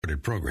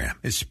Program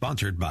is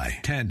sponsored by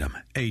Tandem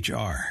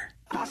HR.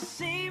 I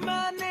see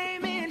my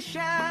name in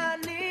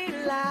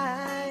shining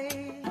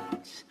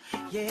lights,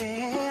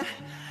 yeah,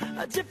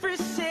 a different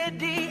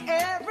city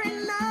every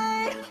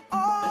night.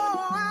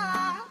 Oh,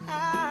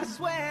 I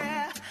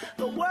swear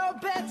the world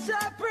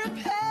better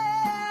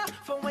prepare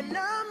for when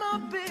I'm a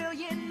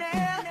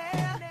billionaire.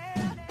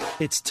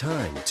 It's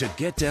time to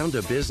get down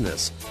to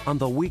business on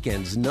the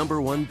weekend's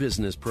 #1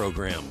 business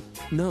program.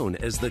 Known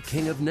as the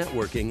King of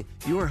Networking,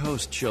 your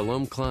host,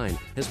 Shalom Klein,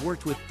 has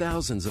worked with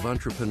thousands of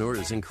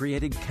entrepreneurs and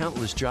created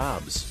countless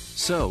jobs.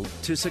 So,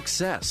 to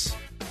success.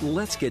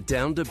 Let's get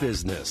down to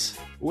business.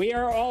 We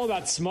are all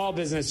about small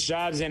business,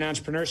 jobs, and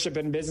entrepreneurship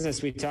and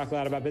business. We talk a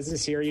lot about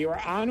business here. You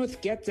are on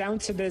with Get Down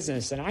to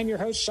Business, and I'm your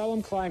host,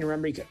 Shalom Klein.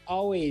 Remember, you can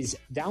always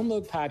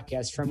download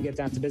podcasts from Get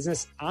Down to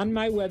Business on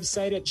my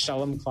website at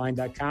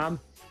shalomklein.com.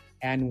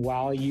 And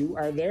while you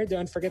are there,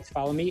 don't forget to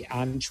follow me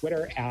on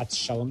Twitter at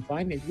Shalom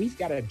Klein. We've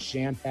got a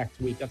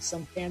jam-packed week of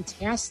some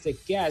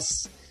fantastic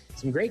guests,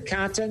 some great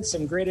content,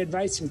 some great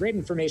advice, some great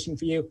information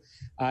for you.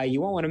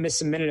 You won't want to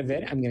miss a minute of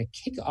it. I'm going to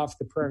kick off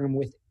the program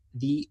with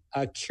the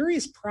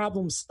curious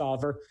problem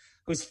solver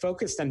who's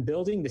focused on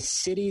building the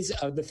cities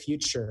of the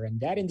future. And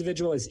that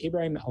individual is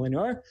Ibrahim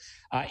Alinor.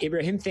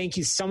 Ibrahim, thank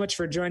you so much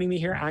for joining me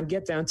here on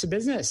Get Down to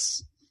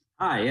Business.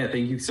 Hi, yeah,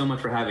 thank you so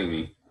much for having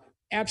me.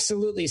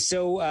 Absolutely.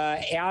 So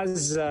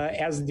as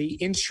the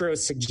intro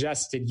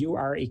suggested, you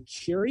are a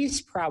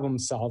curious problem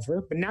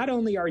solver, but not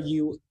only are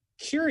you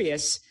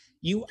curious,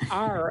 you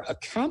are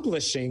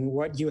accomplishing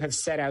what you have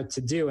set out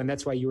to do. And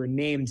that's why you were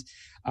named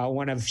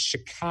one of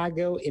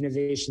Chicago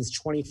Innovation's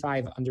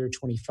 25 under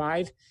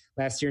 25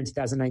 last year in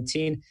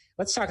 2019.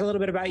 Let's talk a little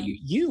bit about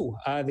you,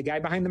 the guy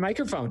behind the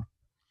microphone.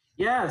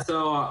 Yeah,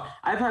 so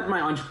I've had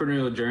my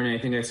entrepreneurial journey. I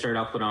think I started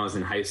off when I was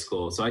in high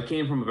school. So I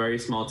came from a very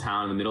small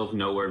town in the middle of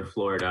nowhere in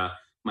Florida.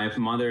 My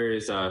mother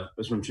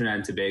was from Trinidad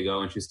and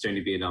Tobago, and she was studying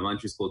to be an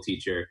elementary school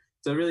teacher.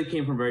 So I really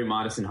came from very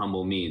modest and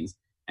humble means.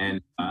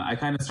 And I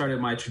kind of started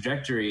my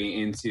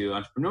trajectory into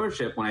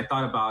entrepreneurship when I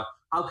thought about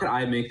how could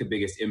I make the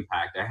biggest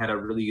impact. I had a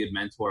really good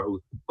mentor who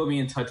put me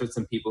in touch with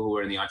some people who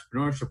were in the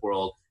entrepreneurship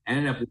world and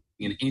ended up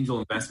doing an angel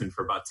investment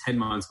for about 10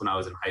 months when I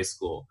was in high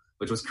school,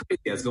 which was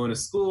crazy. I was going to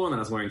school and then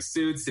I was wearing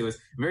suits. It was a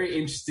very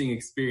interesting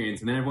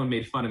experience. And then everyone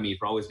made fun of me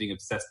for always being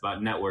obsessed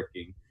about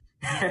networking.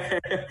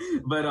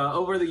 But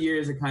over the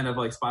years, it kind of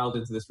like spiraled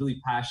into this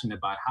really passion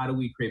about how do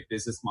we create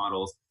business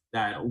models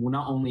that will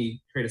not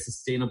only create a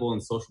sustainable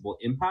and sociable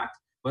impact,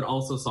 but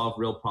also solve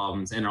real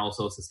problems and are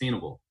also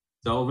sustainable.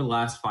 So over the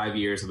last 5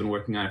 years, I've been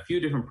working on a few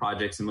different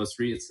projects. And most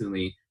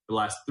recently, the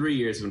last 3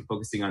 years, I've been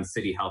focusing on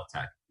City Health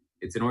Tech.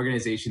 It's an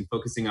organization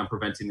focusing on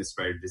preventing the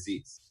spread of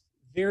disease.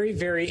 Very,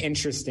 very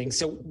interesting.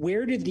 So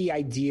where did the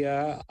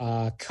idea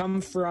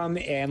come from?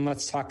 And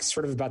let's talk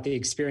sort of about the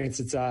experience.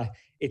 It's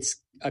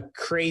a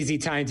crazy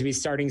time to be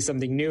starting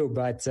something new,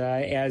 but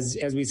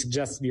as we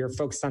suggested, you're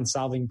focused on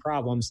solving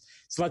problems.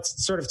 So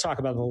let's sort of talk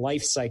about the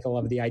life cycle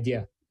of the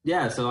idea.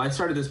 Yeah, so I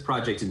started this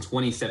project in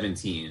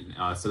 2017.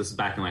 So this is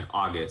back in like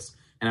August.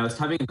 And I was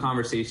having a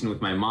conversation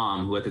with my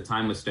mom, who at the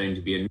time was studying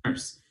to be a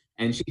nurse.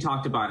 And she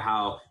talked about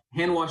how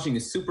hand washing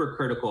is super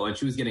critical. And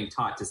she was getting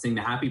taught to sing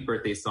the happy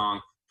birthday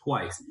song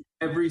twice,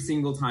 every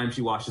single time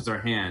she washes her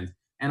hands.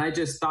 And I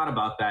just thought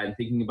about that and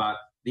thinking about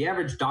the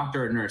average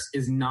doctor or nurse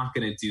is not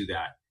going to do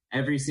that.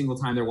 Every single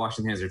time they're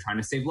washing hands, they're trying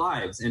to save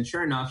lives. And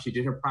sure enough, she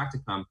did her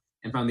practicum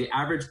and found the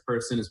average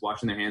person is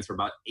washing their hands for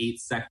about 8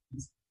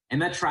 seconds.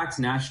 And that tracks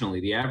nationally.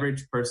 The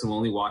average person will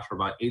only wash for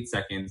about 8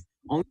 seconds.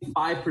 Only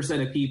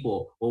 5% of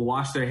people will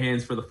wash their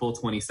hands for the full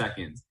 20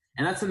 seconds.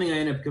 And that's something I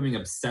ended up becoming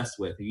obsessed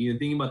with. If you're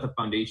thinking about the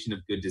foundation of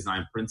good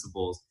design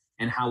principles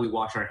and how we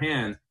wash our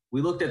hands,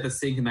 we looked at the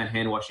sink and that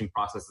hand washing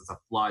process as a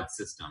flawed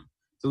system.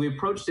 So we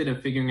approached it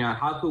in figuring out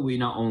how could we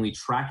not only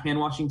track hand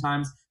washing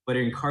times, but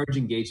encourage,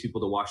 engage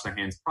people to wash their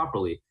hands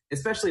properly,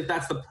 especially if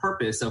that's the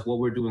purpose of what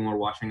we're doing when we're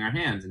washing our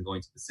hands and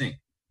going to the sink.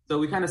 So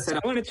we kind of set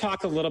up. I want to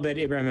talk a little bit,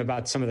 Ibrahim,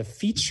 about some of the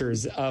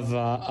features of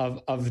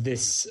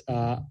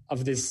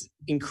this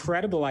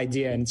incredible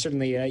idea. And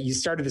certainly you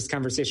started this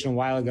conversation a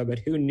while ago, but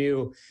who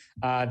knew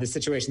the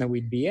situation that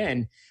we'd be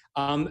in?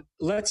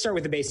 Let's start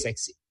with the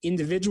basics.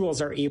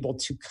 Individuals are able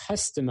to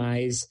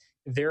customize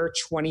their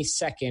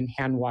 20-second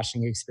hand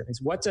washing experience.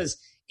 What does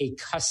a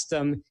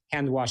custom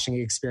hand washing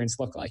experience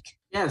look like?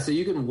 Yeah, so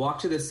you can walk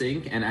to the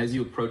sink, and as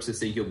you approach the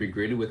sink, you'll be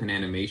greeted with an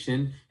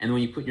animation. And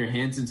when you put your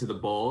hands into the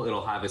bowl,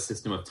 it'll have a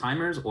system of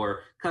timers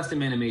or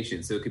custom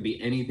animations. So it could be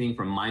anything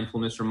from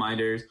mindfulness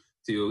reminders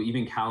to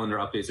even calendar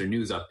updates or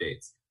news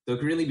updates. So it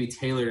can really be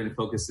tailored and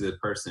focused to the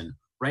person.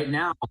 Right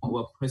now,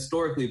 what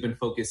historically we've been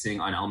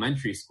focusing on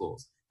elementary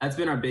schools. That's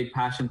been our big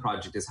passion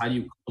project, is how do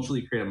you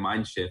culturally create a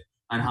mind shift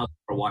on how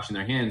people are washing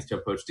their hands to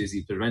approach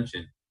disease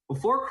prevention.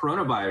 Before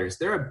coronavirus,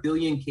 there are 1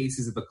 billion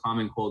cases of the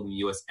common cold in the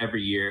U.S.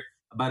 every year.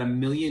 About 1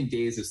 million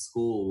days of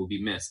school will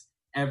be missed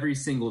every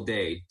single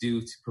day due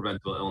to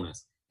preventable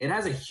illness. It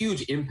has a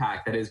huge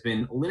impact that has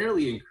been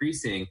linearly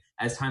increasing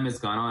as time has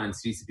gone on and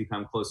cities have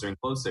become closer and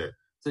closer.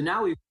 So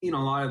now we've seen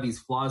a lot of these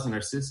flaws in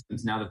our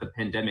systems now that the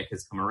pandemic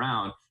has come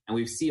around, And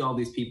we see all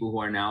these people who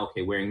are now,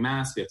 wearing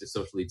masks, we have to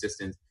socially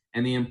distance,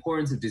 and the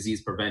importance of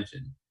disease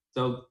prevention.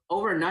 So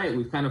overnight,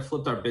 we've kind of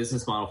flipped our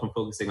business model from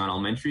focusing on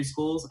elementary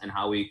schools and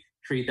how we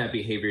create that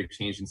behavior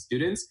change in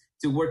students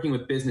to working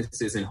with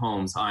businesses and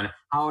homes on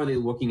how are they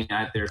looking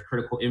at their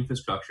critical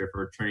infrastructure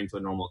for returning to a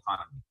normal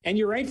economy. And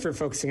you're right for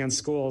focusing on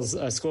schools.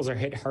 Schools are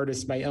hit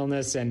hardest by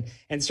illness, and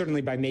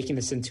certainly by making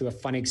this into a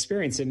fun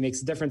experience, it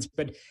makes a difference.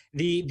 But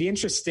the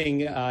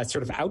interesting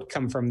sort of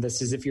outcome from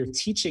this is if you're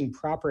teaching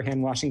proper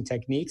hand washing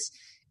techniques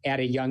at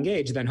a young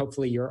age, then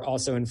hopefully you're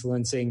also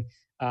influencing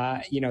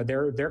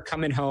they're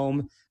coming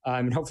home,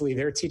 and hopefully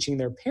they're teaching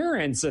their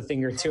parents a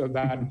thing or two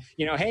about,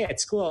 hey, at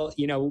school,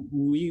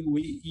 we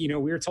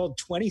were told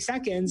 20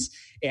 seconds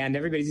and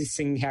everybody's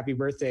singing happy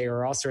birthday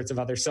or all sorts of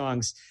other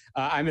songs.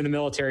 I'm in the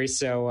military,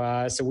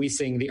 so we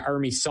sing the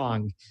Army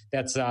song.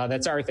 That's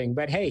our thing.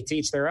 But hey, to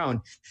each their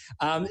own.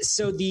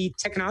 So the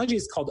technology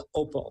is called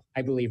Opal,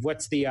 I believe.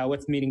 What's the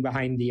meaning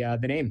behind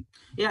the name?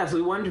 Yeah, so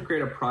we wanted to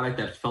create a product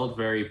that felt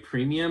very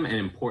premium and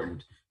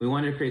important. We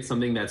wanted to create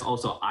something that's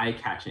also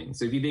eye-catching.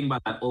 So if you think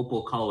about that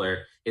opal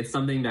color, it's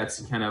something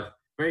that's kind of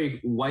very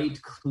white,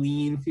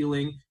 clean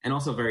feeling, and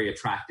also very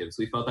attractive.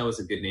 So we felt that was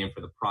a good name for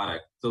the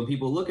product. So when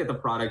people look at the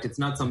product, it's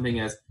not something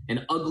as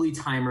an ugly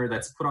timer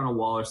that's put on a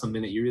wall or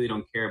something that you really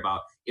don't care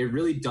about. It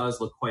really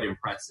does look quite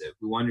impressive.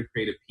 We wanted to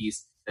create a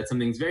piece that's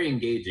something that's very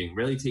engaging,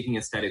 really taking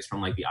aesthetics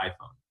from like the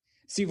iPhone.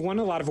 So you've won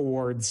a lot of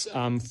awards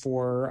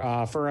for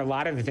a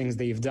lot of the things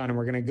that you've done, and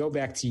we're going to go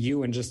back to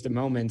you in just a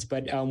moment.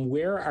 But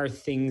where are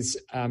things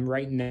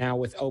right now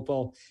with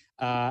Opal?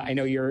 I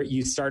know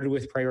you started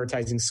with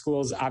prioritizing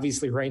schools.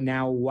 Obviously, right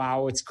now,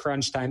 wow, it's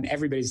crunch time.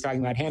 Everybody's talking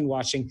about hand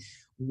washing.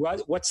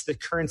 What's the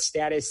current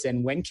status,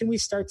 and when can we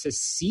start to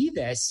see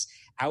this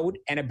out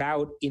and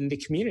about in the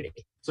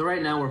community? So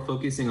right now, we're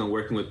focusing on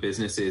working with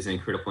businesses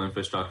and critical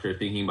infrastructure,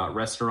 thinking about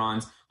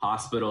restaurants,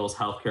 hospitals,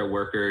 healthcare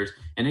workers,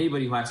 and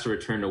anybody who has to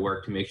return to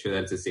work to make sure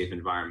that it's a safe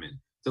environment.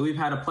 So we've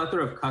had a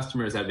plethora of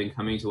customers that have been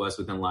coming to us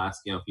within the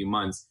last few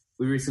months.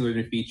 We recently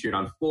been featured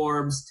on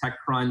Forbes,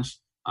 TechCrunch.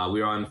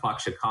 We were on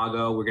Fox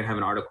Chicago. We're going to have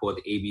an article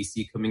with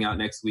ABC coming out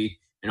next week,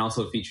 and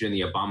also featured in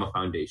the Obama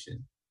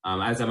Foundation,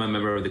 as I'm a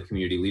member of the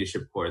community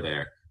leadership core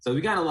there. So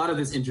we got a lot of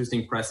this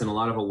interesting press and a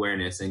lot of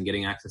awareness and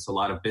getting access to a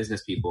lot of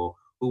business people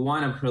who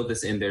want to build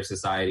this in their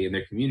society and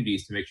their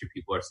communities to make sure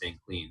people are staying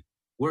clean.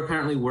 We're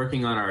currently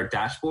working on our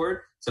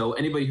dashboard. So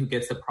anybody who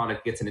gets the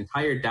product gets an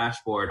entire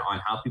dashboard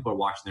on how people are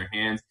washing their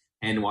hands,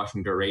 hand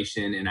washing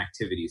duration, and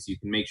activities. So you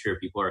can make sure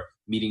people are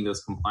meeting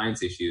those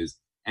compliance issues.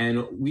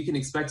 And we can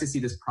expect to see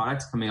this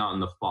product coming out in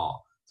the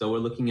fall. So we're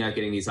looking at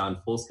getting these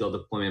on full-scale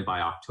deployment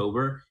by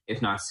October,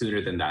 if not sooner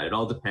than that. It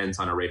all depends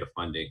on our rate of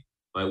funding.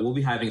 But we'll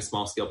be having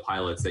small-scale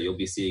pilots that you'll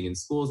be seeing in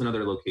schools and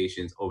other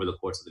locations over the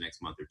course of the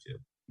next month or two.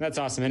 That's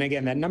awesome. And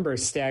again, that number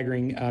is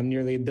staggering,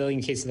 nearly 1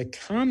 billion cases of the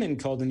common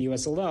cold in the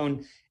U.S.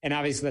 alone. And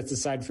obviously, that's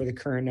aside for the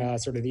current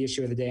sort of the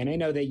issue of the day. And I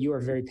know that you are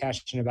very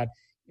passionate about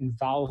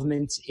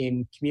involvement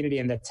in community,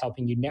 and that's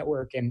helping you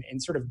network and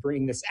sort of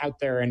bring this out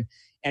there. And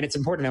it's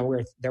important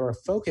that we're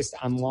focused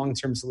on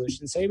long-term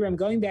solutions. So Abraham,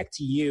 going back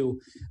to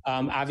you,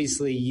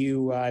 obviously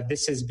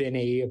this has been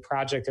a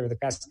project over the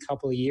past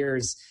couple of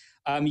years.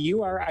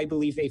 You are, I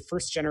believe, a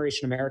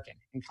first-generation American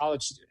and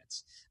college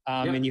students,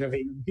 and you have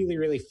a really,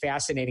 really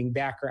fascinating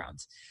background.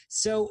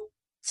 So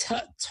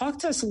talk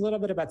to us a little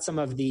bit about some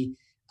of the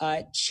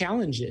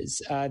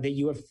challenges that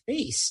you have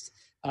faced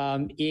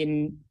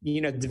in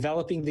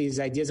developing these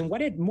ideas,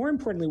 and more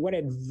importantly, what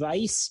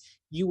advice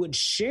you would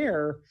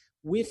share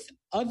with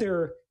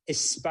other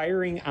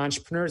aspiring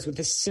entrepreneurs with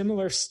a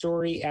similar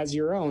story as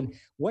your own.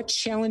 What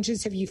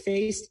challenges have you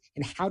faced,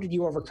 and how did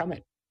you overcome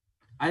it?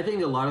 I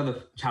think a lot of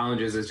the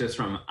challenges is just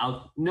from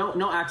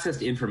no access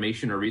to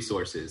information or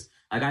resources.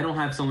 Like, I don't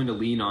have someone to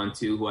lean on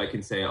to who I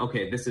can say,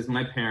 okay, this is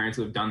my parents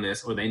who have done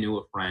this, or they knew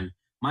a friend.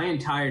 My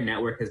entire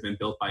network has been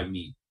built by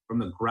me from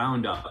the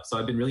ground up. So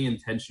I've been really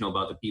intentional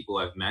about the people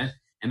I've met,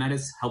 and that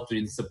has helped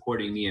in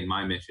supporting me in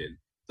my mission.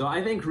 So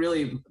I think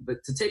really,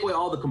 to take away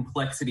all the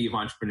complexity of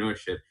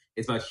entrepreneurship,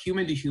 it's about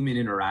human-to-human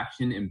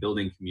interaction and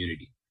building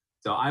community.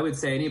 So I would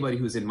say anybody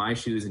who's in my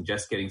shoes and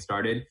just getting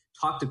started,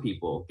 talk to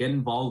people, get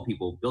involved with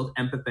people, build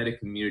empathetic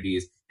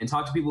communities, and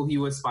talk to people who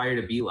you aspire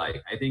to be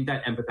like. I think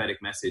that empathetic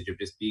message of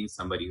just being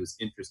somebody who's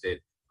interested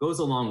goes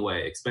a long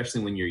way,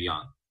 especially when you're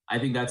young. I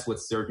think that's what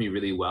served me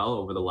really well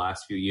over the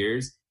last few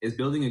years, is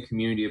building a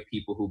community of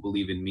people who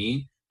believe in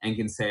me and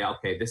can say,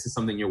 okay, this is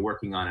something you're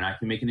working on, and I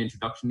can make an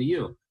introduction to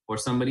you or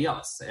somebody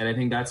else. And I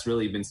think that's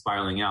really been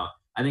spiraling out.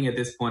 I think at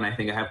this point, I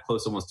have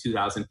close to almost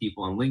 2,000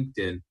 people on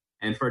LinkedIn.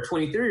 And for a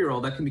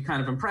 23-year-old, that can be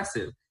kind of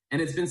impressive.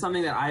 And it's been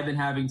something that I've been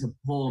having to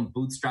pull and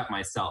bootstrap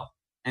myself.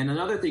 And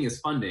another thing is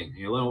funding.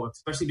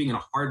 Especially being in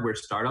a hardware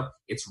startup,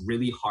 it's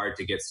really hard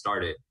to get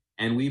started.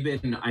 And we've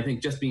been, I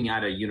think, just being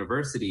at a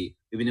university,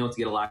 we've been able to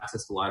get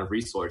access to a lot of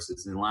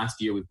resources. And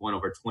last year, we've won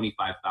over $25,000.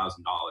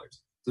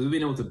 So we've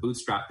been able to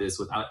bootstrap this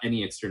without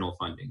any external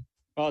funding.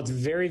 Well, it's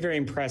very, very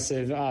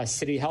impressive.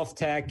 City Health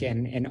Tech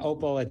and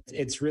Opal,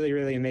 it's really,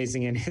 really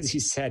amazing. And as you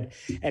said,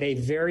 at a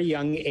very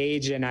young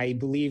age, and I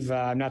believe,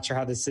 I'm not sure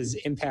how this has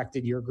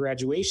impacted your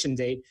graduation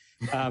date,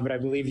 but I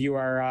believe you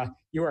are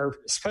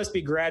supposed to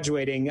be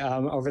graduating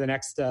over the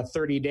next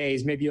 30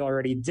 days. Maybe you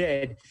already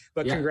did,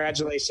 but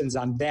Congratulations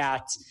on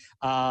that.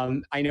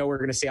 I know we're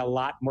going to see a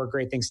lot more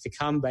great things to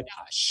come, but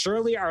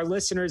surely our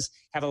listeners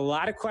have a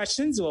lot of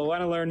questions. We'll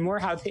want to learn more.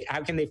 How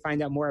can they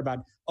find out more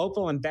about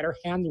Opal and better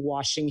hand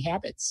washing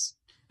habits?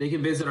 They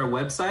can visit our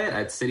website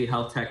at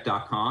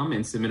cityhealthtech.com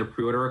and submit a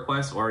pre-order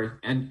request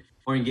or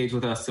engage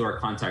with us through our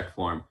contact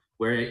form.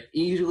 We're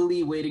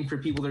eagerly waiting for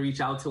people to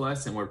reach out to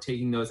us, and we're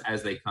taking those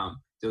as they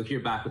come. So hear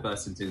back with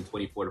us in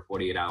 24 to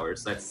 48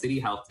 hours. That's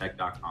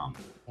cityhealthtech.com.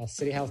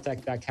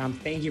 Cityhealthtech.com.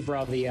 Thank you for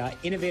all the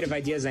innovative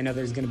ideas. I know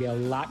there's going to be a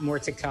lot more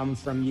to come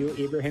from you,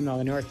 Ibrahim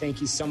Eleanor. Thank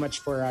you so much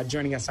for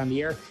joining us on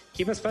the air.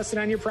 Keep us posted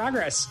on your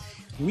progress.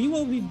 We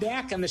will be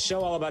back on the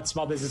show all about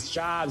small business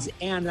jobs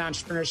and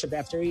entrepreneurship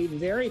after a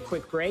very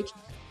quick break.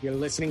 You're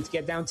listening to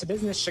Get Down to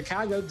Business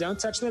Chicago. Don't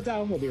touch the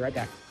dial. We'll be right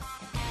back.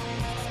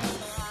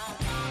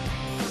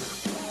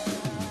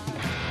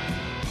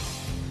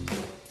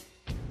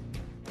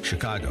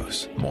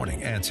 Chicago's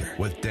Morning Answer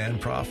with Dan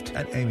Proft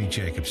and Amy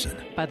Jacobson.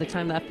 By the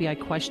time the FBI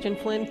questioned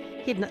Flynn,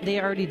 they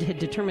already had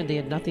determined they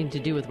had nothing to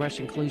do with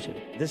Russian collusion.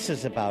 This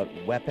is about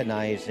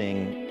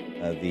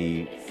weaponizing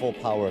the full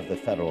power of the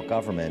federal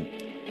government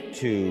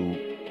to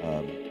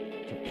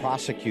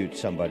prosecute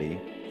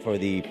somebody for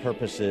the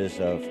purposes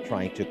of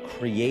trying to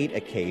create a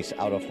case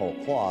out of whole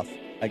cloth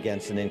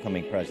against an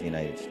incoming president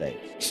of the United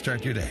States.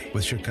 Start your day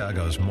with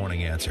Chicago's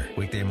Morning Answer.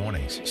 Weekday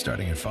mornings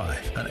starting at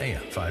 5 on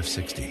AM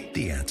 560.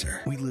 The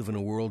Answer. We live in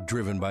a world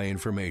driven by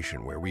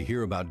information where we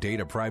hear about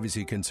data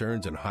privacy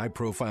concerns and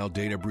high-profile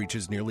data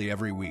breaches nearly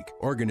every week.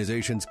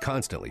 Organizations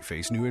constantly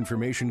face new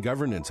information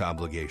governance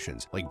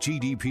obligations like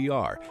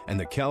GDPR and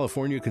the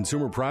California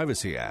Consumer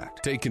Privacy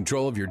Act. Take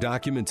control of your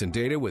documents and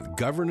data with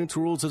Governance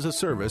Rules as a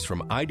Service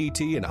from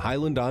IDT and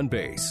Highland on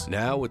Base.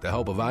 Now, with the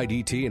help of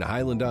IDT and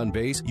Highland on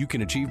Base, you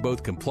can achieve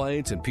both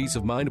compliance and peace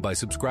of mind by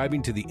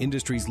subscribing to the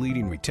industry's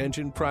leading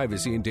retention,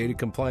 privacy, and data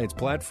compliance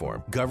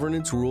platform,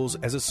 Governance Rules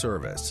as a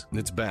Service.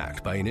 It's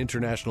backed by an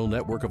international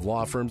network of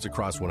law firms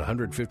across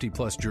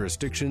 150-plus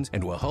jurisdictions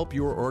and will help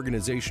your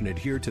organization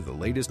adhere to the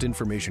latest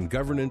information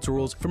governance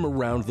rules from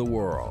around the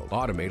world.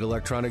 Automate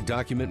electronic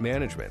document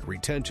management,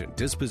 retention,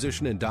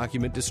 disposition, and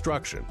document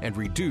destruction, and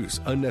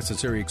reduce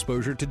unnecessary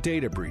exposure to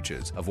data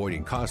breaches,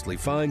 avoiding costly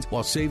fines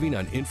while saving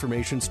on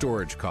information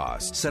storage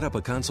costs. Set up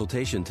a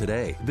consultation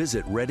today.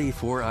 Visit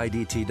ready4idt.com.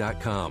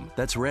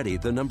 That's ready,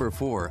 the number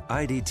 4,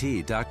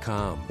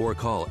 IDT.com. Or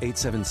call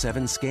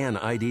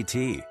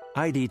 877-SCAN-IDT.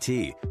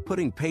 IDT,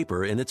 putting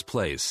paper in its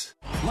place.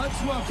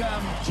 Let's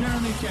welcome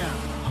Jeremy Camp.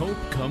 Hope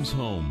comes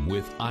home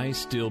with I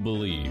Still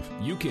Believe.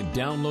 You can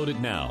download it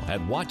now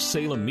at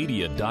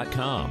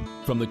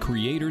WatchSalemMedia.com. From the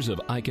creators of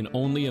I Can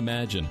Only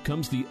Imagine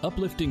comes the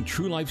uplifting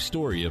true life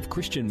story of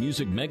Christian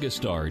music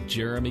megastar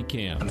Jeremy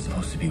Camp. I'm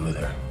supposed to be with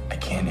her. I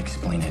can't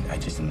explain it. I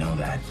just know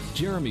that.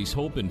 Jeremy's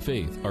hope and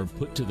faith are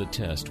put to the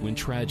test when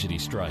tragedy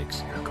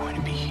strikes. You're going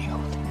to be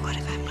healed. What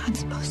if I'm not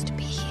supposed to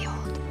be healed?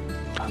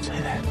 Don't say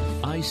that.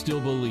 I Still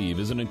Believe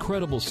is an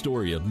incredible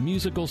story of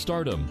musical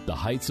stardom, the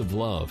heights of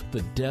love,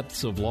 the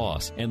depths of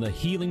loss, and the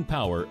healing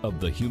power of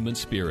the human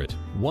spirit.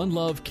 One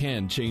love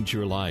can change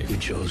your life. You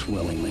chose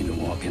willingly to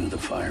walk into the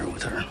fire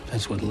with her.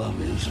 That's what love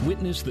is.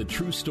 Witness the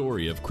true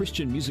story of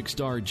Christian music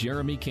star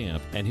Jeremy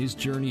Camp and his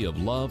journey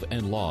of love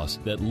and loss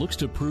that looks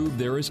to prove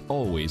there is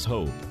always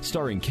hope.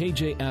 Starring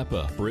KJ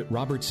Apa, Britt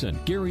Robertson,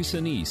 Gary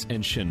Sinise,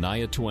 and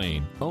Shania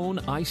Twain. Own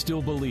I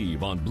Still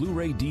Believe on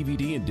Blu-ray,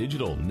 DVD, and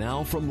digital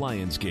now from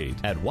Lionsgate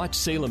at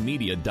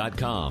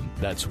WatchSalemMedia.com.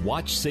 That's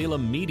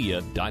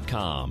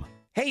WatchSalemMedia.com.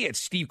 Hey, it's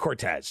Steve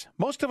Cortez.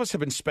 Most of us have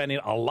been spending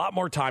a lot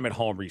more time at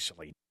home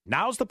recently.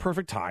 Now's the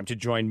perfect time to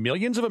join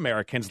millions of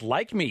Americans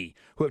like me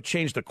who have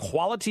changed the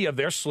quality of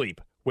their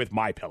sleep with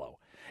MyPillow.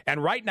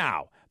 And right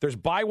now, there's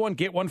buy one,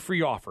 get one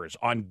free offers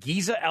on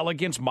Giza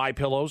Elegance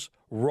MyPillows,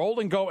 Roll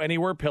and Go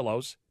Anywhere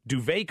pillows,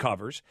 duvet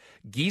covers,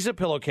 Giza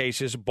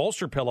pillowcases,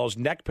 bolster pillows,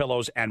 neck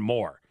pillows, and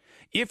more.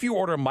 If you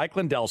order Mike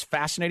Lindell's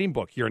fascinating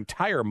book, your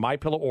entire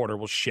MyPillow order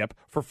will ship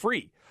for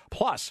free.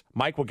 Plus,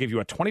 Mike will give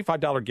you a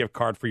 $25 gift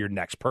card for your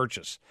next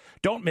purchase.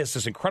 Don't miss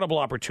this incredible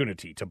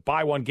opportunity to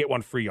buy one, get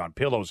one free on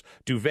pillows,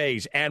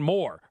 duvets, and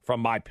more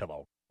from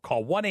MyPillow.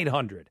 Call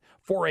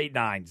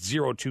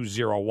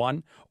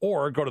 1-800-489-0201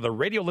 or go to the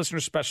Radio Listener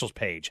Specials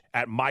page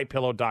at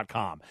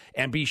MyPillow.com.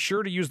 And be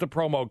sure to use the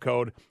promo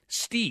code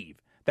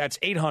STEVE. That's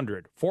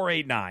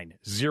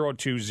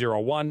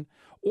 800-489-0201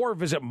 or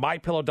visit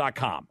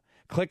MyPillow.com.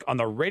 Click on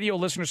the Radio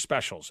Listener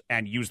Specials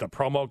and use the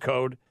promo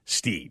code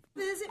STEVE.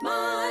 Visit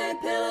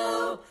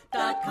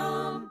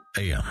MyPillow.com.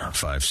 AM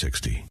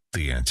 560.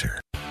 The Answer.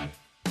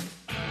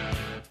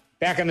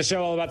 Back on the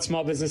show, all about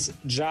small business,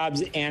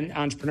 jobs, and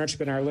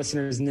entrepreneurship. And our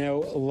listeners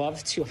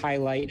love to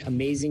highlight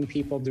amazing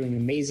people doing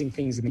amazing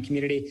things in the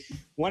community.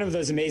 One of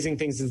those amazing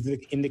things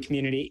in the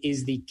community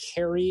is the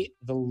Carry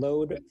the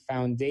Load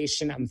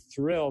Foundation. I'm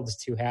thrilled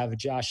to have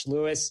Josh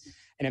Lewis,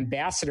 an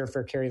ambassador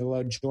for Carry the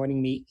Load,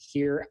 joining me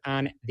here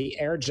on the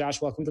air.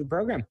 Josh, welcome to the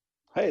program.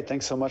 Hey,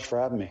 thanks so much for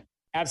having me.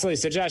 Absolutely.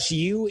 So, Josh,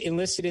 you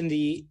enlisted in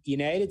the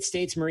United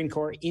States Marine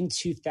Corps in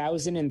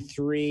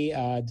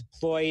 2003,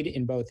 deployed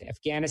in both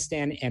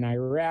Afghanistan and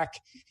Iraq,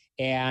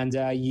 and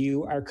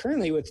you are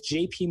currently with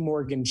J.P.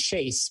 Morgan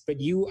Chase,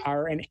 but you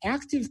are an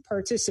active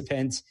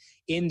participant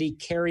in the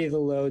Carry the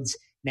Loads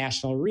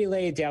National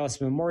Relay,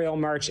 Dallas Memorial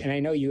March, and I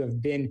know you have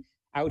been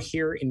out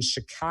here in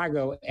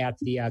Chicago at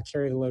the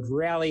Carry the Load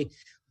rally.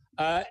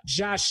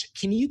 Josh,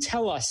 can you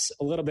tell us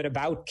a little bit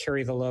about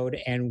Carry the Load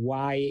and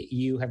why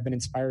you have been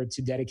inspired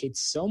to dedicate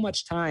so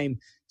much time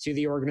to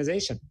the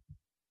organization?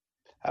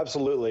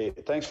 Absolutely.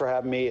 Thanks for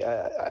having me.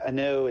 I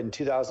know in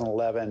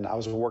 2011, I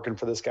was working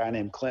for this guy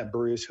named Clint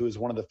Bruce, who was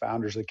one of the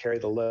founders of Carry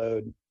the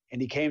Load. And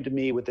he came to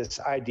me with this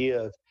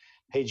idea of,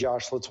 hey,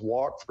 Josh, let's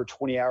walk for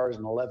 20 hours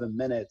and 11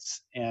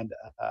 minutes. And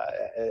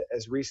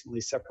as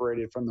recently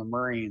separated from the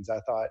Marines,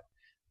 I thought,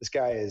 this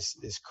guy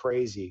is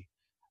crazy.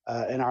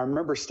 And I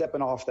remember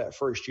stepping off that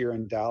first year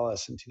in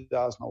Dallas in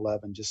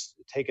 2011, just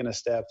taking a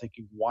step,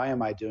 thinking, why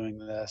am I doing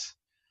this?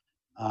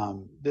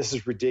 This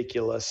is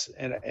ridiculous.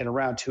 And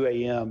around 2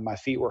 a.m., my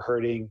feet were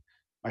hurting,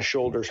 my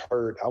shoulders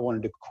hurt. I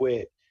wanted to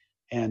quit.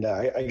 And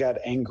I got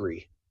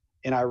angry.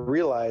 And I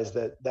realized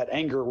that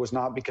anger was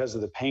not because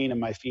of the pain in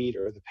my feet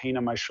or the pain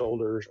in my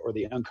shoulders or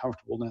the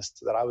uncomfortableness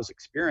that I was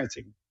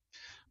experiencing,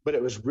 but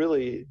it was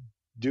really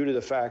due to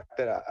the fact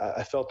that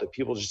I felt that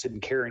people just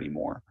didn't care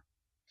anymore.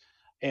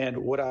 And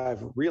what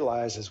I've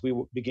realized as we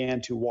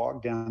began to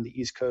walk down the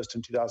East Coast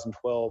in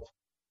 2012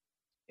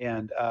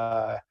 and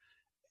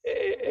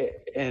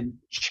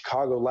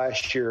Chicago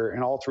last year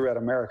and all throughout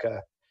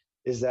America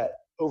is that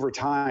over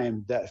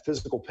time, that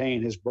physical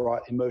pain has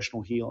brought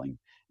emotional healing.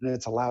 And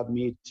it's allowed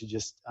me to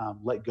just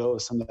let go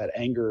of some of that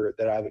anger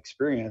that I've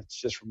experienced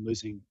just from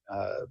losing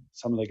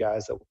some of the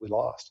guys that we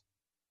lost.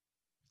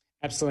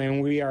 Absolutely.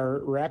 And we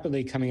are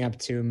rapidly coming up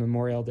to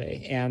Memorial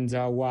Day. And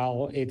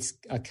while it's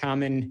a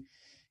common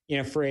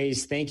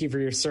phrase, thank you for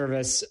your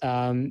service.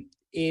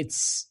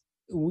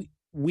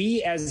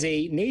 We as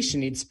a nation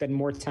need to spend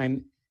more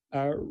time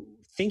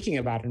thinking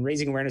about and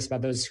raising awareness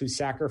about those who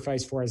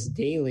sacrifice for us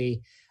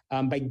daily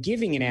by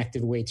giving an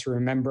active way to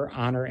remember,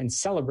 honor, and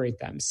celebrate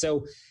them.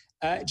 So,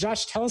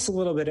 Josh, tell us a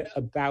little bit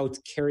about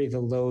Carry the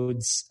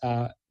Load's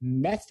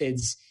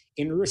methods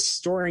in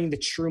restoring the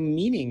true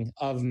meaning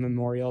of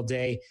Memorial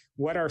Day.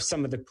 What are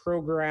some of the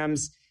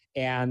programs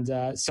and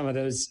some of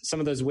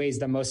those ways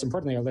that most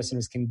importantly our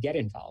listeners can get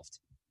involved?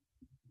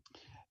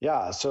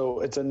 Yeah, so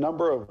it's a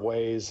number of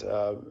ways.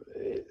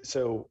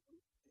 So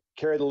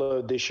Carry the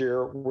Load this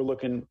year, we're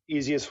looking,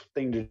 easiest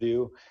thing to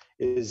do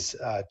is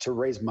to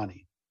raise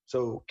money.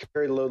 So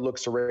Carry the Load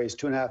looks to raise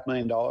 $2.5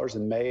 million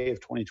in May of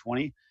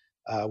 2020.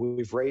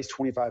 We've raised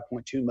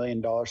 $25.2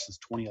 million since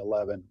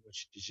 2011,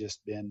 which has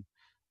just been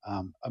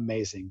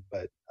amazing.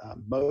 But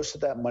most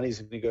of that money is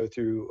going to go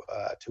through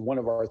to one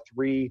of our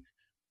three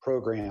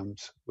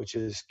programs, which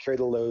is Carry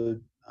the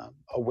Load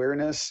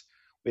awareness.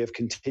 We have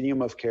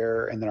Continuum of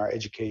Care, and then our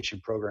education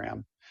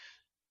program.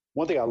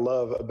 One thing I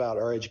love about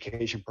our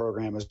education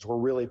program is we're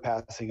really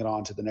passing it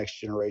on to the next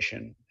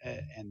generation.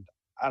 And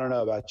I don't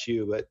know about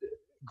you, but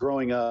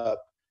growing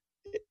up,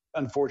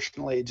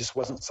 unfortunately, it just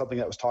wasn't something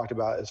that was talked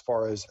about as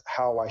far as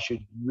how I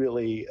should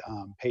really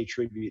pay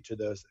tribute to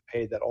those that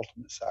paid that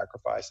ultimate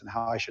sacrifice and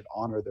how I should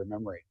honor their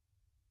memory.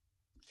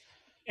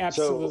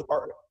 Absolutely.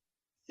 So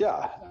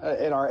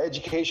and our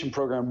education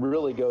program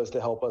really goes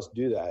to help us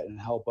do that and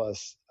help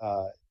us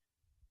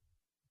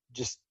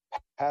just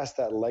pass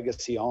that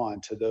legacy on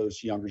to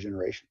those younger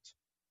generations.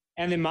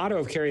 And the motto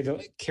of Carry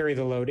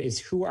the Load is,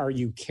 who are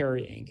you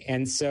carrying?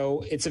 And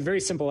so it's a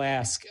very simple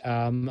ask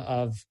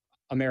of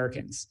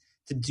Americans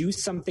to do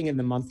something in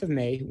the month of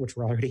May, which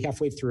we're already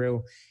halfway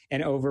through,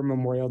 and over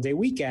Memorial Day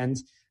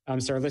weekend.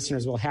 So our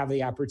listeners will have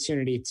the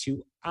opportunity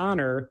to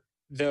honor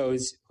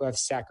those who have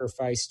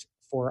sacrificed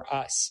for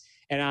us.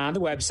 And on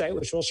the website,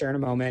 which we'll share in a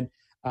moment,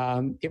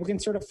 people can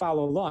sort of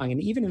follow along.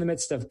 And even in the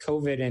midst of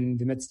COVID and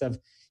the midst of,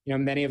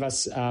 many of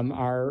us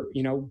are,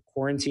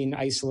 quarantined,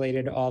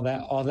 isolated, all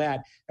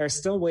that, there are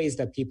still ways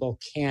that people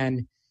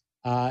can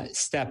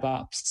step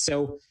up.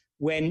 So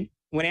when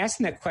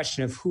asking that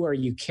question of who are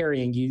you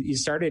carrying, you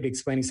started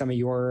explaining some of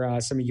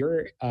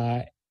your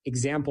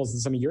examples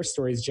and some of your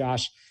stories,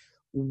 Josh.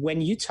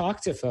 When you talk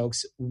to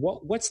folks,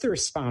 what's the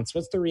response?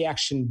 What's the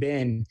reaction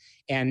been?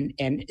 And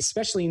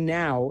especially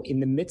now in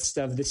the midst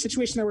of the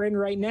situation that we're in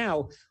right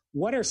now,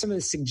 what are some of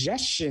the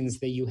suggestions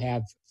that you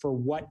have for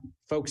what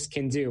folks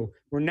can do?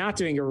 We're not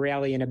doing a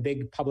rally in a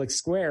big public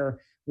square.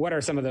 What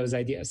are some of those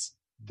ideas?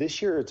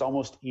 This year, it's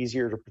almost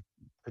easier to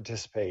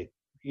participate,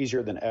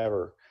 easier than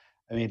ever.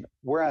 I mean,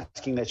 we're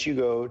asking that you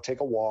go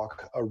take a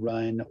walk, a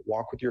run,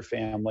 walk with your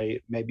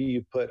family. Maybe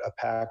you put a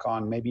pack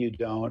on, maybe you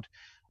don't.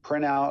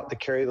 print out the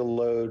Carry the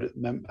Load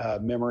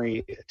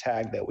memory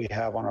tag that we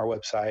have on our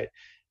website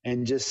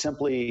and just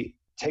simply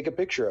take a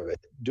picture of it,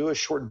 do a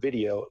short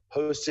video,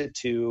 post it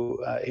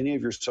to any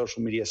of your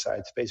social media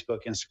sites, Facebook,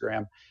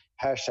 Instagram,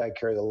 hashtag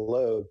Carry the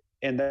Load.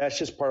 And that's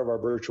just part of our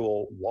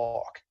virtual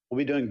walk. We'll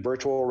be doing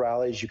virtual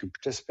rallies. You can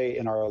participate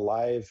in our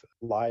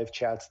live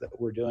chats that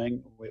we're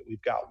doing.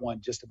 We've got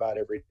one just about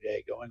every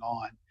day going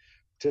on.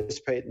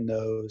 Participate in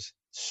those.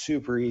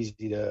 Super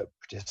easy to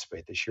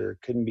participate this year.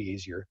 Couldn't be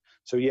easier.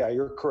 So yeah,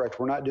 you're correct.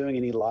 We're not doing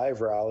any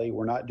live rally.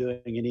 We're not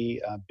doing any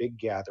big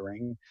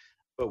gathering,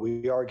 but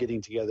we are getting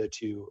together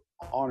to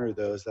honor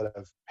those that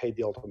have paid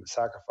the ultimate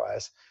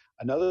sacrifice.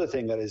 Another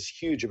thing that is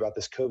huge about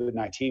this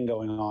COVID-19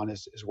 going on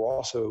is we're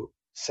also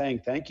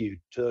saying thank you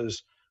to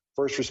those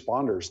first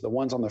responders, the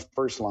ones on the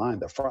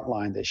front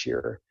line this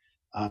year,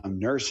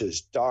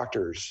 nurses,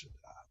 doctors,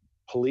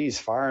 police,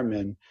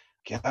 firemen.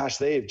 Gosh,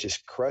 they've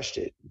just crushed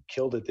it,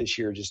 killed it this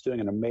year, just doing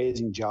an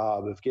amazing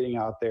job of getting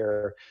out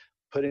there,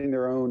 putting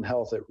their own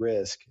health at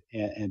risk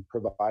and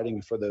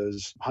providing for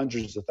those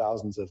hundreds of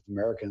thousands of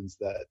Americans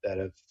that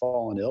have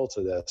fallen ill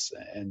to this.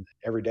 And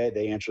every day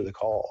they answer the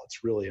call.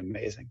 It's really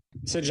amazing.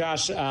 So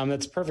Josh,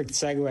 that's a perfect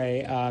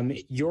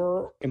segue.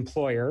 Your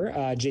employer,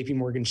 JP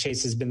Morgan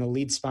Chase, has been the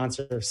lead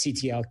sponsor of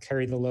CTL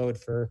Carry the Load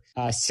for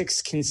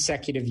 6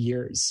 consecutive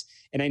years.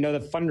 And I know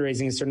that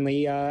fundraising is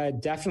certainly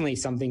definitely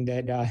something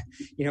that,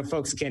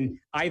 folks can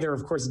either,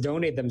 of course,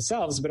 donate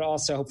themselves, but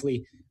also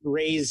hopefully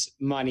raise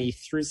money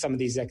through some of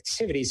these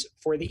activities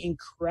for the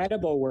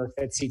incredible work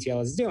that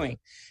CTL is doing.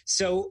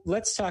 So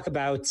let's talk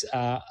about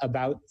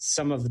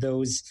some of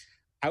those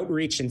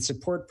outreach and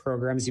support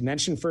programs. You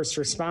mentioned first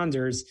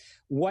responders.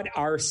 What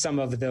are some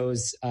of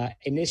those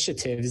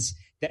initiatives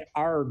that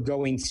are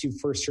going to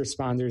first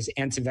responders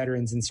and to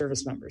veterans and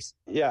service members?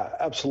 Yeah,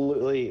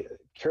 absolutely.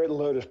 Carry the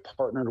Load has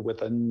partnered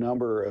with a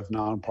number of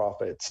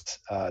nonprofits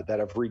that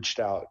have reached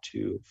out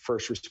to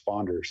first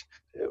responders.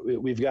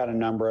 We've got a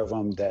number of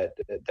them that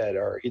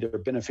are either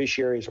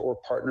beneficiaries or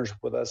partners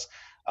with us.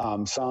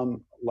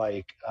 Some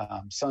like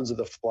Sons of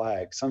the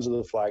Flag. Sons of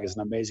the Flag is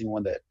an amazing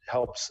one that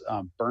helps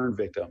burn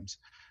victims.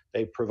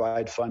 They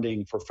provide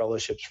funding for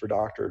fellowships for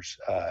doctors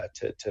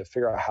to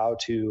figure out how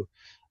to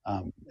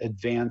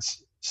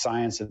advance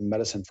science and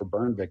medicine for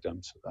burn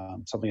victims,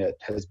 something that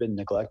has been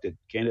neglected,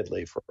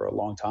 candidly, for a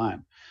long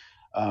time.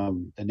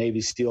 The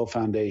Navy SEAL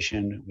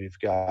Foundation, we've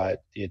got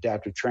the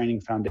Adaptive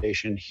Training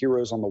Foundation,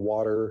 Heroes on the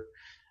Water,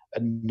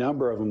 a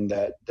number of them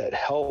that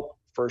help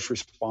first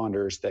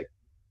responders that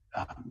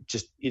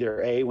just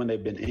either when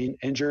they've been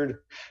injured,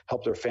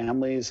 help their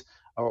families,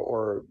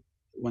 or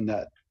when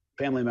that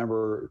family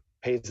member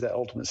pays that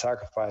ultimate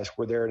sacrifice,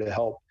 we're there to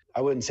help.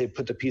 I wouldn't say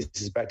put the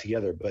pieces back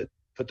together, but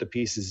put the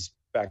pieces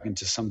back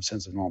into some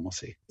sense of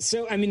normalcy.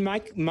 So, I mean,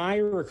 my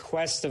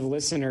request of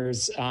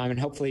listeners, and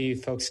hopefully you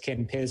folks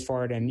can pay this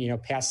forward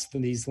and, pass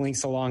these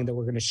links along that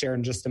we're going to share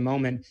in just a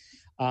moment,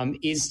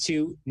 is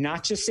to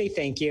not just say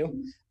thank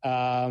you,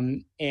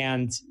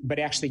 but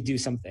actually do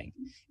something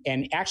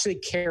and actually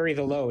carry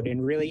the load.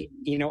 And really,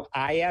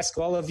 I ask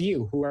all of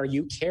you, who are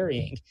you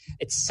carrying?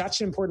 It's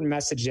such an important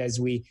message as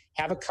we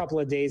have a couple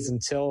of days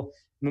until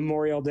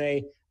Memorial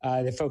Day,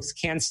 that folks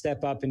can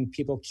step up and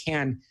people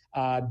can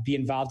be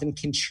involved and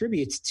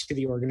contribute to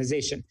the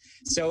organization.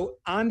 So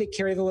on the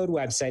Carry the Load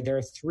website, there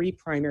are 3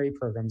 primary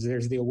programs.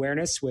 There's the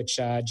awareness, which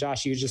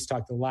Josh, you just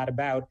talked a lot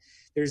about.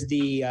 There's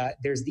the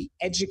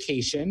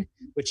education,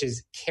 which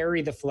is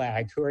Carry the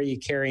Flag. Who are you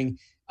carrying?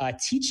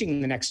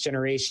 Teaching the next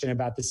generation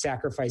about the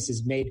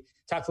sacrifices made.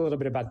 Talk a little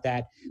bit about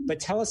that, but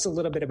tell us a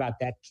little bit about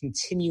that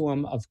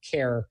continuum of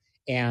care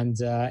and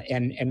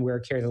where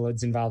Carry the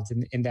Load's involved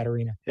in that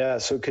arena. Yeah,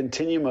 so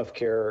continuum of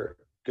care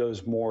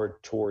goes more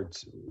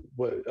towards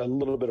a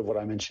little bit of what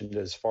I mentioned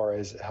as far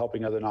as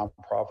helping other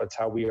nonprofits,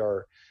 how we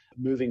are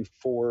moving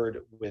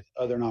forward with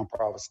other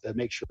nonprofits that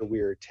make sure we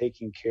are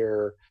taking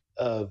care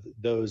of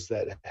those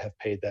that have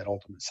paid that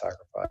ultimate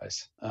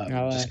sacrifice.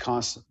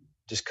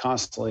 Just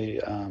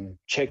constantly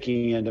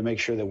checking in to make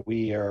sure that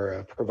we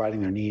are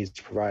providing their needs,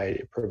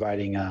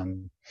 providing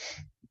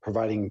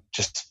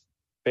just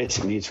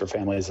basic needs for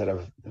families that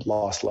have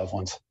lost loved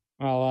ones.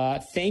 Well,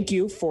 thank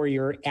you for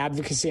your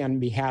advocacy on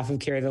behalf of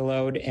Carry the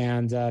Load,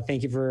 and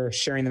thank you for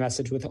sharing the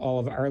message with all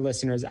of our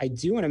listeners. I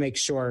do want to make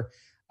sure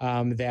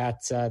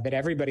that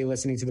everybody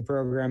listening to the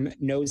program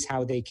knows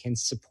how they can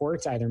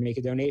support, either make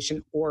a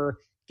donation or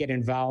get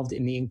involved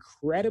in the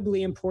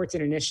incredibly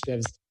important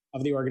initiatives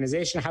of the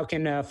organization. How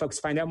can folks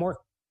find out more?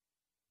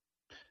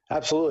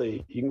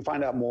 Absolutely. You can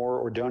find out more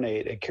or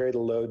donate at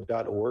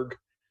carrytheload.org.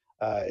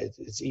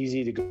 It's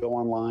easy to go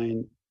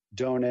online,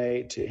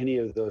 donate to any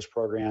of those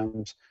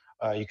programs.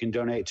 You can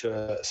donate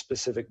to a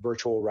specific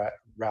virtual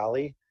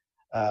rally,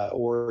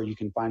 or you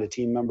can find a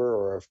team member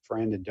or a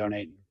friend and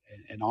donate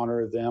in honor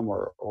of them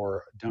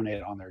or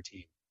donate on their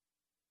team.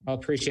 I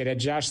appreciate it.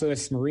 Josh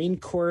Lewis, Marine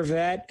Corps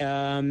vet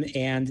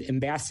and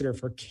ambassador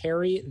for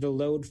Carry the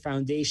Load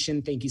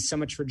Foundation. Thank you so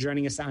much for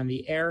joining us on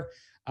the air.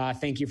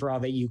 Thank you for all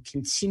that you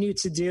continue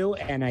to do.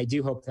 And I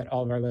do hope that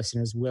all of our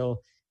listeners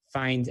will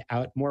find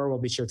out more. We'll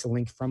be sure to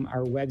link from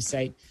our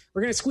website.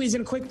 We're going to squeeze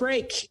in a quick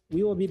break.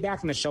 We will be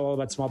back on the show all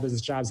about small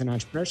business, jobs, and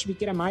entrepreneurship. You can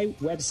get on my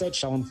website,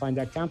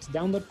 ShalomKlein.com, to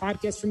download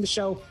podcasts from the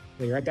show.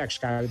 We'll be right back,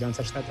 Chicago. Don't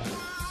touch that dial.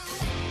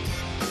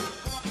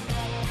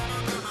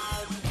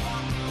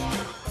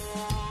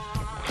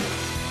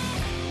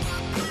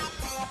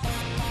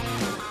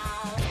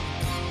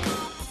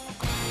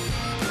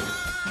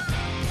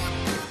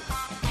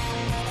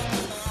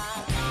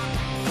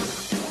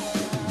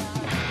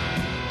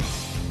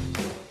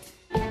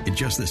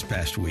 Just this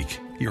past week,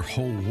 your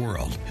whole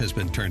world has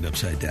been turned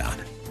upside down.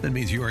 That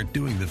means you aren't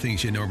doing the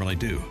things you normally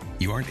do.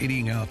 You aren't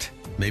eating out.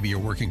 Maybe you're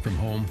working from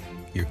home.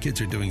 Your kids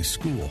are doing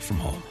school from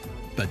home.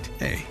 But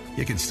hey,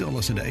 you can still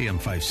listen to AM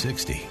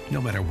 560,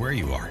 no matter where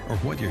you are or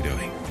what you're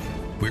doing.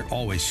 We're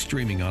always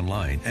streaming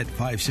online at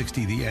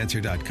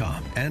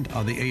 560theanswer.com and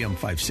on the AM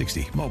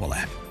 560 mobile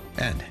app.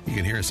 And you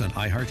can hear us on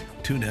iHeart,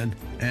 TuneIn,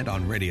 and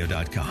on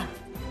radio.com.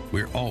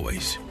 We're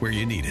always where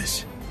you need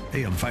us.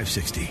 AM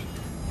 560,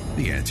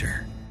 The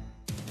Answer.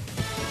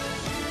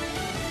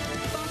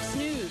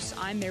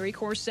 I'm Mary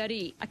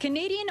Corsetti. A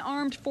Canadian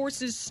Armed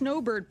Forces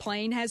Snowbird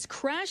plane has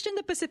crashed in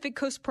the Pacific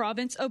Coast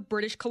province of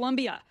British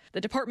Columbia. The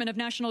Department of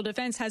National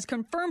Defense has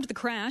confirmed the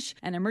crash,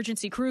 and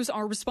emergency crews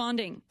are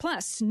responding.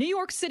 Plus, New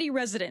York City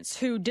residents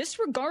who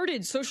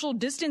disregarded social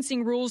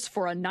distancing rules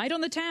for a night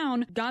on the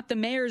town got the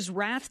mayor's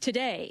wrath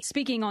today.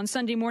 Speaking on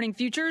Sunday Morning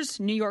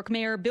Futures, New York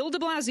Mayor Bill de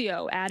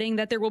Blasio adding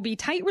that there will be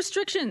tight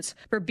restrictions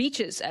for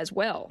beaches as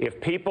well. If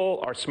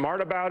people are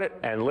smart about it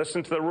and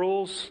listen to the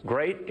rules,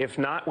 great. If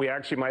not, we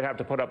actually might have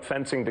to put up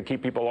fencing to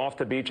keep people off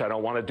the beach. I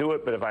don't want to do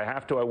it, but if I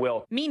have to, I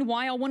will.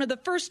 Meanwhile, one of the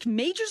first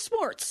major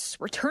sports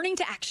returning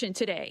to action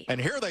today. And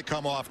here they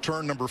come off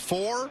turn number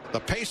 4. The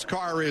pace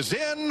car is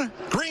in.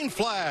 Green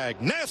flag.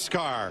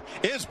 NASCAR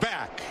is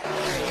back.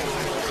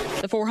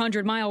 The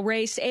 400-mile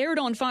race aired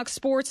on Fox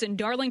Sports in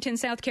Darlington,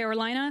 South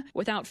Carolina,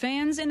 without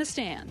fans in the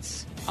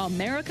stands.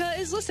 America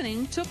is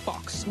listening to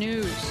Fox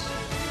News.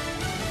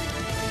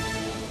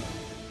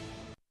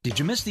 Did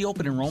you miss the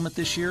open enrollment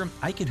this year?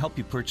 I can help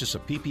you purchase a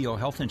PPO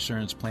health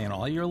insurance plan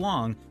all year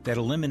long that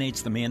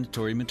eliminates the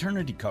mandatory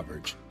maternity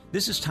coverage.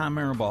 This is Tom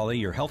Marabali,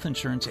 your health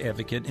insurance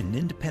advocate and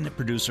independent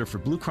producer for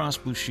Blue Cross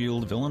Blue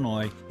Shield of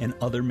Illinois and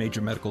other major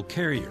medical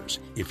carriers.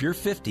 If you're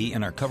 50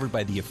 and are covered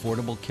by the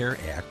Affordable Care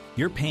Act,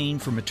 you're paying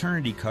for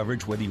maternity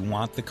coverage whether you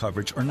want the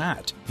coverage or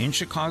not. In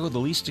Chicago, the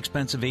least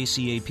expensive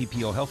ACA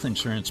PPO health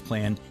insurance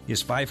plan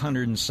is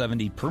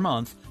 $570 per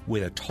month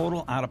with a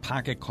total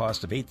out-of-pocket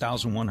cost of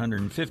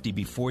 $8,150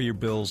 before your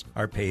bills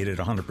are paid at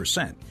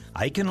 100%.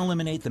 I can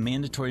eliminate the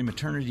mandatory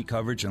maternity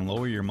coverage and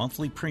lower your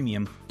monthly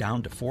premium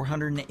down to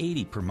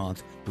 $480 per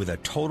month with a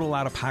total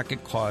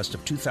out-of-pocket cost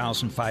of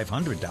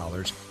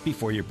 $2,500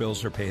 before your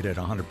bills are paid at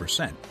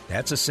 100%.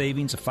 That's a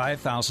savings of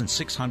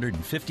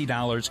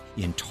 $5,650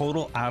 in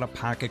total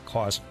out-of-pocket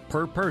cost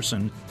per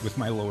person with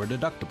my lower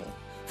deductible.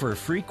 For a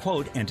free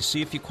quote and to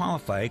see if you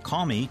qualify,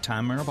 call me,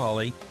 Tom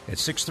Marabali, at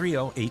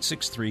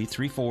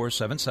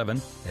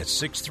 630-863-3477.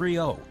 That's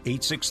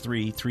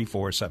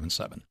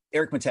 630-863-3477.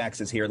 Eric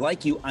Metaxas here.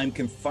 Like you, I'm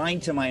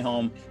confined to my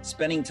home,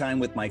 spending time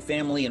with my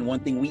family, and one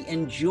thing we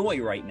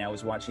enjoy right now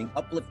is watching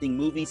uplifting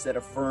movies that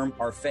affirm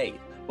our faith.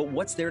 But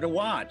what's there to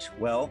watch?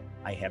 Well,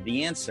 I have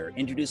the answer.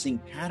 Introducing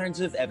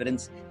Patterns of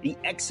Evidence, The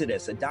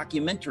Exodus, a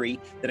documentary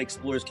that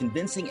explores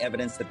convincing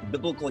evidence that the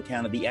biblical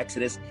account of the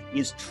Exodus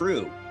is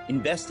true.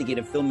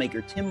 Investigative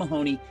filmmaker Tim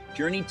Mahoney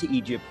journeyed to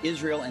Egypt,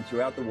 Israel, and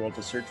throughout the world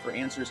to search for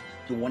answers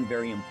to one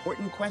very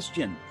important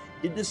question.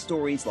 Did the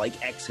stories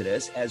like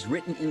Exodus, as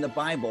written in the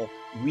Bible,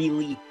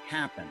 really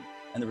happen?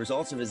 And the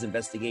results of his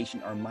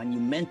investigation are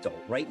monumental.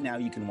 Right now,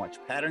 you can watch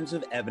Patterns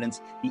of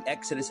Evidence, The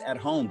Exodus at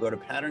home. Go to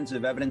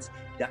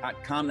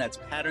patternsofevidence.com. That's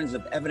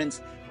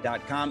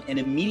patternsofevidence.com. And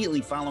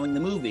immediately following the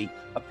movie,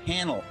 a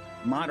panel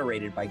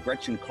moderated by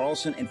Gretchen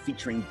Carlson and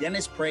featuring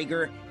Dennis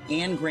Prager,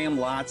 Anne Graham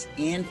Lotz,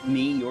 and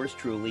me, yours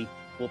truly,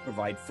 will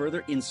provide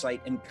further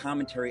insight and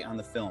commentary on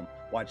the film.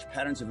 Watch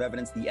Patterns of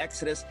Evidence, The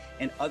Exodus,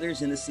 and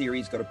others in the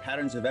series. Go to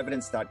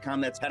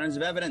patternsofevidence.com. That's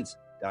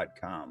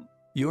patternsofevidence.com.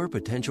 Your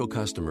potential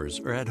customers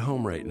are at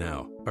home right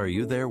now. Are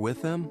you there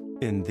with them?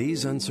 In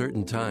these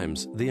uncertain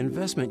times, the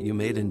investment you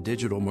made in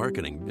digital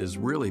marketing is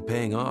really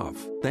paying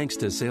off. Thanks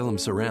to Salem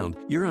Surround,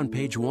 you're on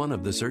page 1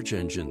 of the search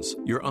engines.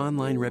 Your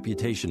online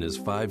reputation is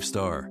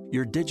 5-star.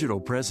 Your digital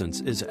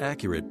presence is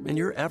accurate, and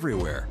you're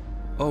everywhere.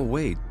 Oh,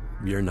 wait,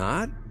 you're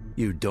not?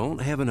 You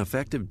don't have an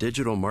effective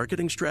digital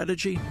marketing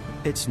strategy?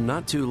 It's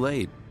not too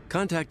late.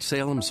 Contact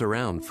Salem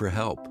Surround for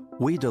help.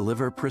 We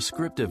deliver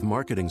prescriptive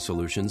marketing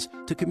solutions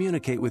to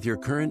communicate with your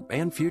current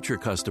and future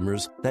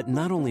customers that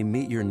not only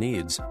meet your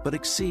needs, but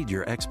exceed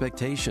your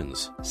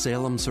expectations.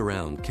 Salem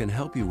Surround can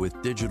help you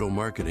with digital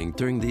marketing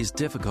during these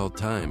difficult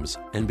times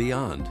and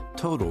beyond.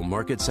 Total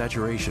market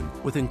saturation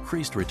with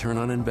increased return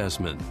on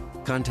investment.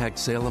 Contact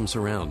Salem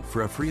Surround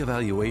for a free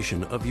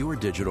evaluation of your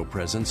digital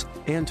presence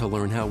and to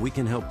learn how we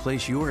can help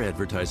place your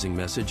advertising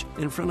message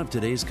in front of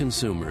today's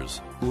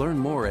consumers. Learn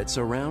more at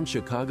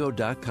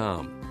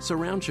surroundchicago.com.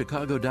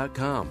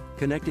 Surroundchicago.com,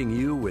 connecting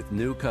you with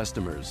new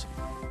customers.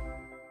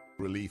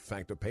 Relief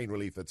Factor. Pain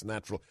relief that's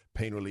natural,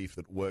 pain relief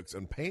that works,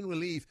 and pain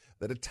relief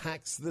that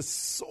attacks the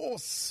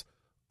source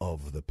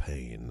of the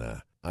pain.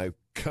 I've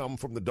come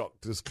from the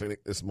doctor's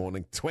clinic this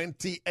morning,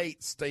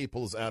 28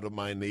 staples out of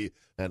my knee,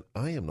 and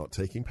I am not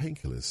taking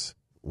painkillers.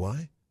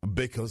 Why?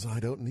 Because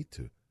I don't need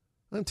to.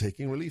 I'm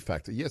taking Relief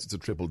Factor. Yes, it's a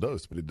triple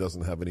dose, but it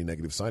doesn't have any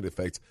negative side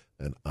effects,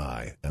 and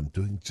I am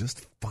doing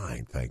just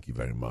fine, thank you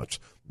very much.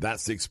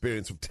 That's the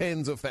experience of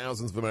tens of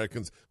thousands of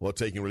Americans who are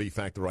taking Relief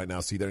Factor right now.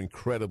 See their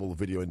incredible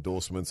video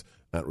endorsements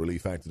at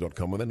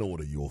ReliefFactor.com, and then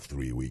order your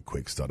 3-week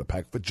quick starter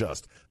pack for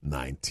just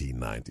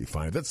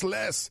 $19.95. That's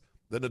less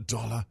than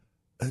 $1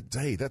 a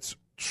day. That's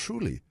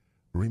truly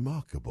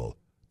remarkable.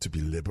 To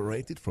be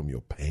liberated from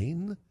your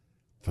pain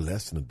for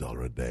less than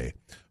 $1 a day.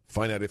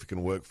 Find out if it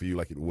can work for you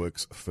like it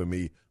works for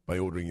me by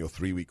ordering your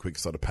 3-week quick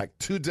starter pack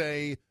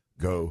today.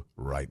 Go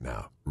right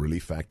now.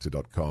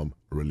 ReliefFactor.com,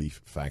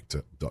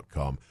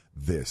 ReliefFactor.com.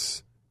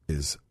 This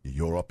is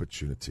your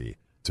opportunity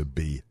to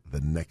be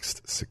the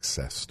next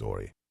success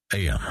story.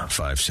 AM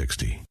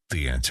 560,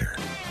 The Answer.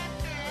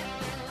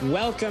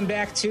 Welcome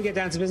back to Get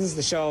Down to Business,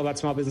 the show about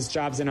small business,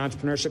 jobs, and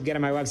entrepreneurship. Get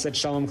on my website,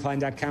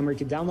 ShalomKlein.com, where you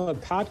can download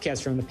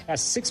podcasts from the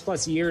past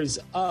 6+ years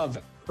of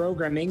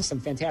programming. Some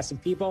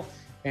fantastic people,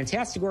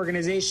 fantastic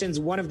organizations.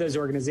 One of those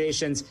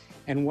organizations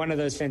and one of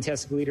those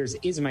fantastic leaders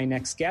is my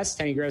next guest,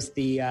 Tenny Gross,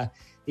 the head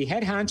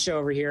honcho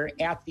over here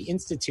at the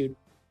Institute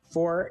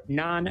for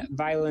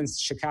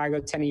Nonviolence Chicago.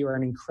 Tenny, you are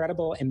an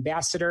incredible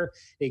ambassador,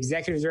 the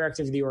executive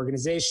director of the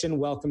organization.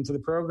 Welcome to the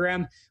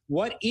program.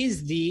 What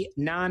is the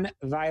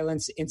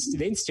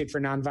Institute for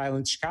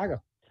Nonviolence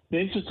Chicago? The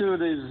Institute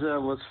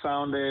was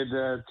founded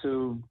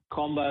to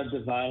combat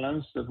the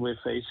violence that we're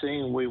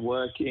facing. We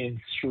work in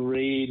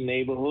 3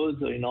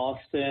 neighborhoods in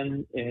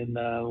Austin, in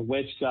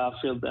West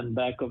Garfield, and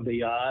back of the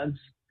yards.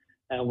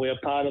 And we're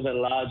part of a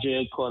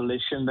larger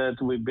coalition that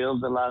we built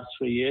the last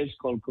 3 years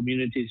called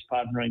Communities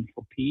Partnering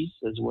for Peace,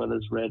 as well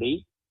as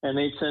READY. And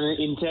it's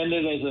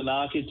intended as an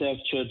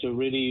architecture to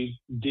really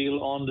deal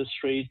on the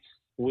streets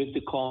with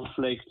the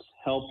conflict,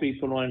 help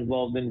people who are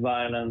involved in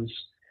violence,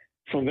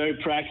 from very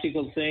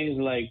practical things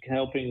like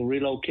helping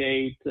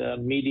relocate,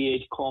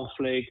 mediate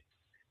conflict,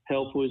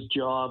 help with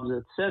jobs,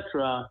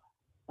 etc.,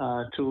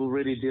 to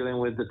really dealing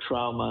with the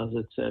traumas,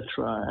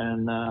 etc.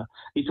 And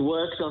it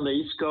works on the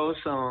East Coast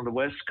and on the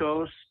West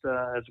Coast,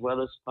 as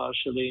well as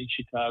partially in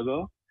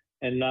Chicago.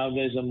 And now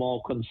there's a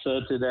more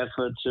concerted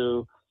effort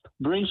to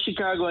bring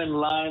Chicago in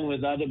line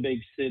with other big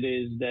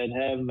cities that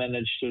have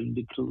managed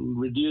to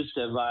reduce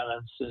their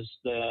violence since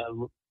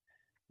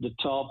the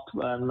top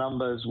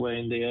numbers were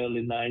in the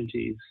early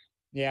 90s.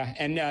 Yeah.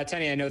 And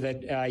Tenny, I know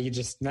that you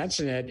just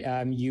mentioned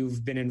it.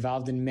 You've been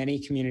involved in many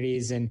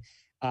communities and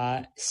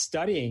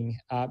studying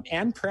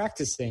and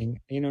practicing,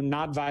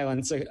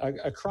 nonviolence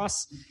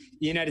across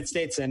the United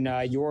States. And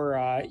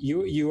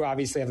you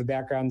obviously have a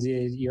background.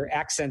 Your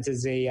accent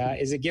is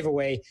a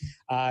giveaway.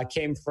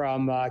 Came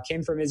from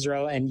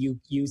Israel, and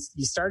you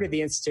started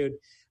the Institute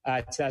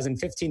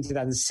 2015,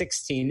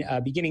 2016,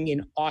 beginning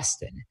in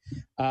Austin,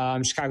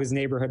 Chicago's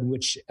neighborhood,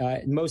 which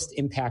most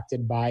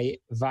impacted by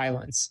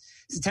violence.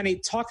 So, Tenny,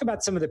 talk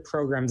about some of the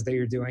programs that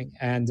you're doing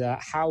and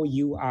how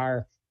you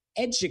are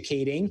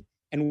educating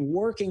and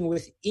working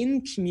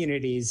within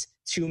communities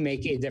to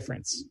make a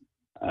difference.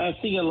 I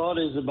think a lot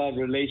is about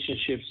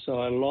relationships.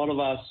 So a lot of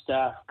our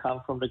staff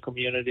come from the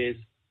communities.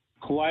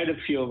 Quite a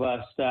few of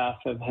our staff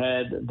have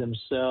had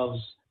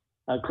themselves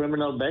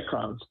criminal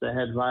backgrounds. They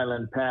had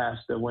violent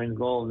past that were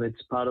involved.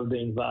 It's part of the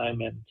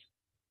environment.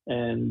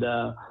 And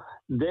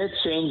their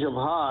change of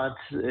heart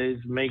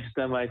makes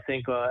them, I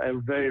think, a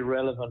very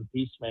relevant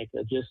peacemaker.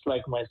 Just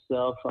like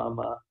myself, I'm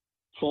a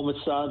former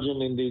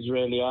sergeant in the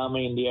Israeli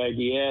army, in the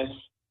IDF.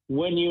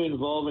 When you're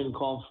involved in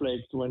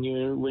conflict, when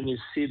you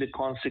see the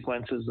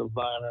consequences of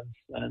violence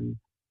and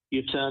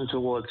you turn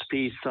towards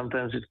peace,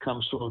 sometimes it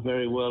comes from a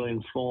very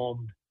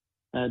well-informed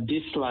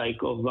dislike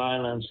of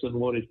violence and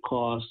what it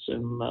costs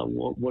and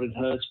what it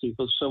hurts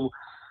people. So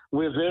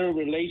we're very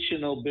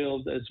relational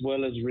built as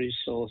well as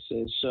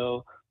resources.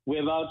 So we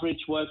have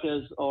outreach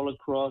workers all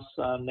across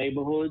our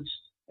neighborhoods,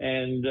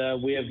 and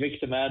we have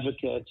victim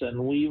advocates,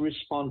 and we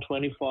respond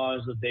 24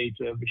 hours a day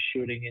to every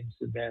shooting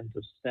incident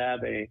or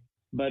stabbing.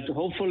 But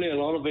hopefully a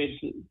lot of it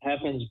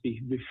happens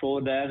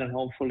before that, and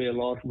hopefully a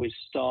lot we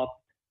stop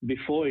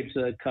before it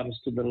comes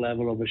to the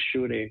level of a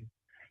shooting.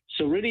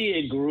 So really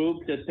a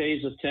group that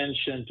pays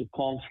attention to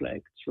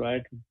conflicts,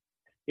 right?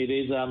 It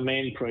is our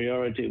main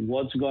priority.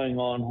 What's going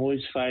on? Who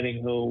is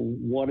fighting who?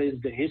 What is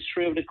the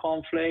history of the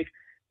conflict?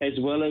 As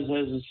well as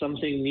has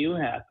something new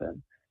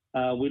happen.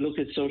 We look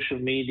at social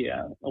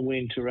media, and we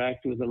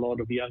interact with a lot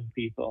of young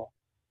people.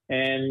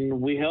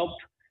 And we help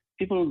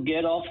people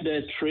get off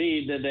their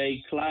tree that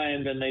they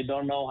climbed and they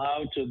don't know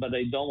how to, but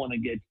they don't want to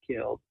get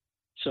killed.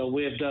 So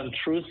we have done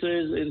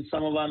truces in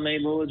some of our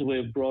neighborhoods.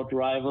 We've brought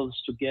rivals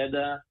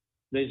together.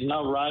 There's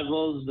now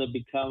rivals that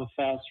become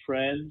fast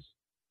friends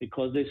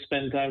because they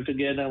spend time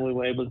together, and we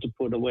were able to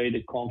put away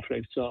the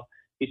conflict. So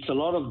it's a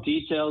lot of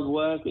detailed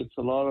work. It's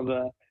a lot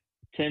of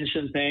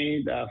attention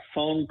paid.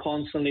 Phone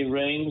constantly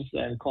rings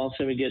and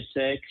constantly get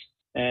texts.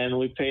 and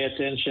we pay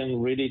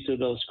attention really to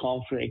those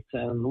conflicts.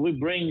 And we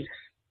bring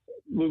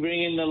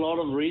in a lot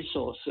of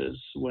resources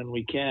when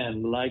we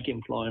can, like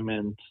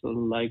employment,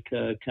 like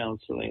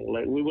counseling.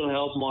 Like we will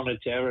help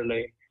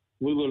monetarily.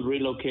 We will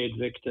relocate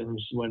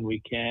victims when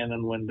we can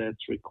and when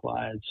that's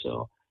required.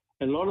 So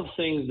a lot of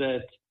things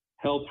that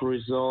help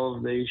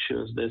resolve the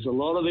issues. There's a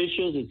lot of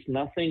issues.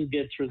 Nothing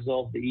gets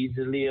resolved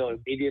easily or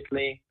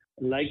immediately.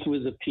 Like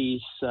with the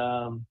peace,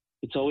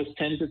 it's always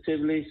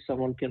tentatively.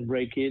 Someone can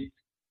break it.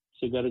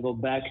 So you got to go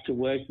back to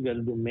work. You got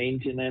to do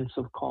maintenance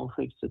of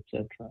conflicts,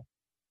 etc.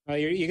 Well,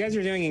 you guys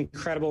are doing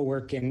incredible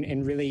work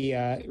in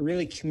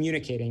really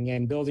communicating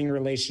and building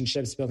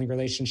relationships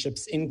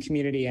in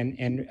community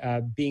and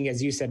being,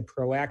 as you said,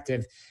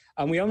 proactive.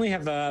 We only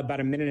have about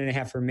a minute and a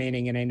half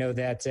remaining, and I know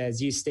that, as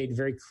you stated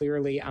very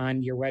clearly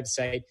on your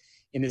website,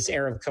 in this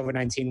era of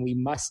COVID-19, we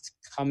must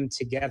come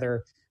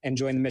together and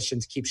join the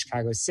mission to keep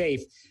Chicago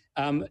safe.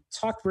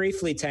 Talk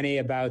briefly, Tenny,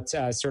 about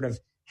sort of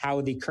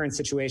how the current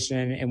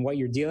situation and what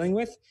you're dealing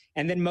with,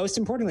 and then most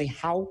importantly,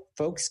 how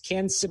folks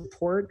can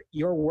support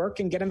your work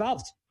and get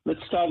involved.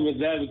 Let's start with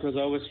that because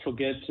I always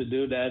forget to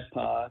do that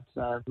part.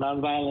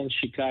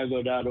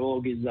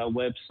 NonviolenceChicago.org is our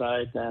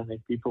website, and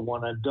if people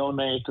want to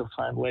donate or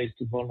find ways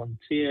to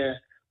volunteer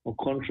or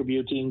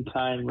contribute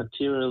in-kind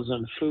materials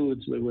and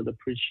foods, we would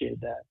appreciate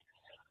that.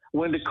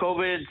 When the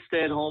COVID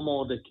stay-at-home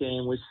order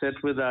came, we sat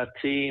with our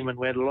team and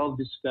we had a lot of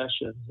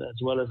discussions as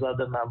well as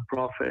other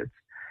nonprofits.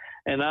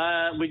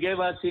 And we gave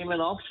our team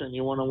an option.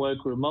 You want to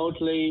work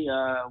remotely?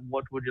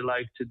 What would you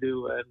like to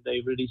do? And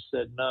they really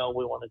said, no,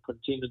 we want to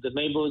continue. The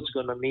neighborhood's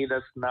going to need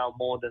us now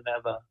more than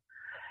ever.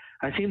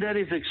 I think that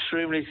is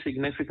extremely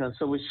significant.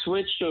 So we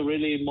switched to a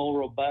really more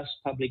robust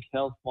public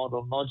health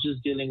model, not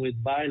just dealing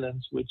with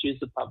violence, which is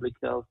a public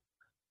health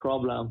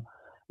problem.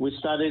 We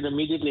started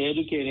immediately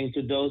educating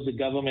to those the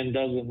government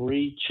doesn't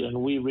reach,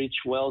 and we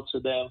reach well to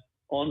them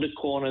on the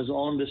corners,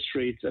 on the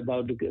streets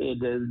about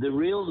the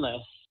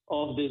realness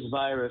of this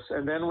virus.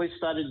 And then we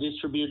started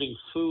distributing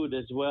food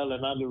as well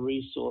and other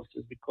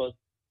resources because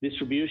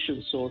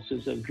distribution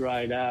sources have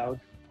dried out.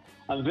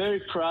 I'm very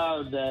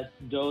proud that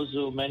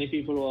many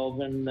people who are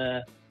often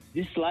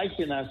disliked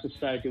in our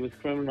society with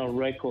criminal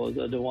records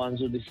are the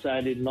ones who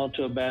decided not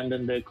to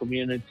abandon their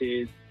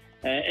communities.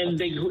 And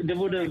they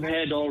would have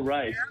had all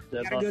rights.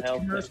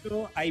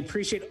 I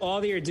appreciate all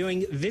that you're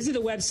doing. Visit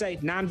the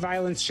website,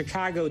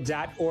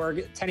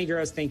 nonviolencechicago.org. Tenny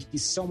Gross, thank you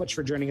so much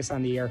for joining us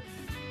on the air.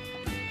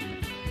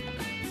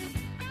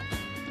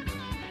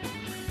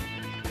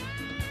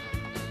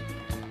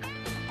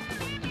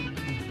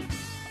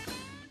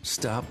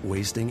 Stop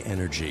wasting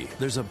energy.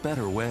 There's a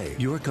better way.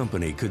 Your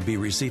company could be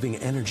receiving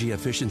energy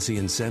efficiency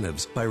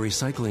incentives by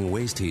recycling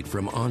waste heat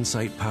from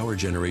on-site power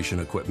generation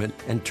equipment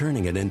and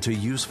turning it into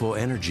useful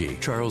energy.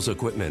 Charles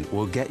Equipment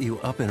will get you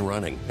up and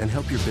running and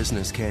help your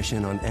business cash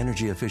in on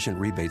energy-efficient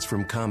rebates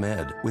from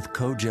ComEd with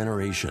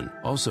cogeneration,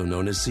 also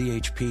known as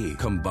CHP,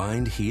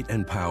 Combined Heat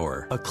and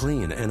Power, a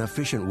clean and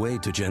efficient way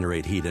to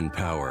generate heat and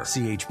power.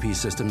 CHP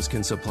systems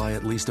can supply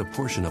at least a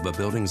portion of a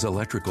building's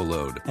electrical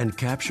load and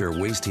capture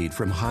waste heat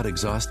from hot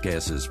exhaust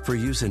gases for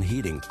use in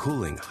heating,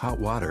 cooling, hot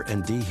water,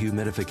 and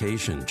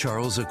dehumidification.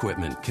 Charles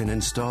Equipment can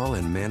install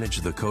and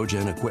manage the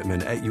cogen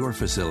equipment at your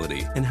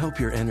facility and help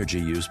your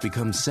energy use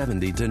become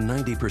 70 to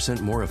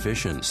 90% more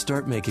efficient.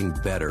 Start making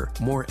better,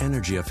 more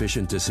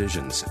energy-efficient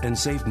decisions and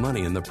save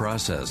money in the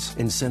process.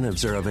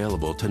 Incentives are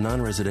available to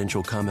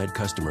non-residential ComEd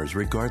customers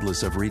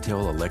regardless of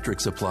retail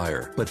electric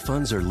supplier, but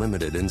funds are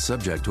limited and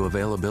subject to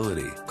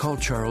availability. Call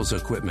Charles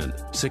Equipment,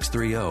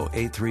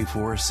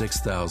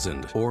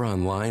 630-834-6000 or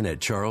online at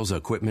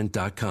charlesequipment.com.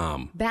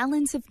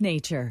 Balance of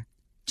Nature,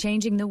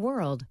 changing the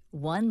world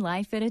one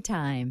life at a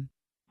time.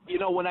 You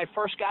know, when I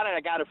first got it,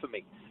 I got it for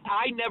me.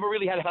 I never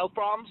really had health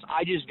problems.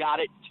 I just got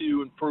it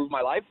to improve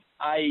my life.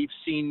 I've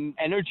seen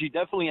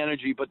definitely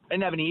energy, but I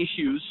didn't have any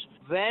issues.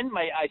 Then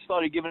I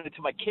started giving it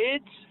to my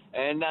kids,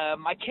 and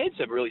my kids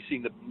have really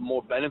seen the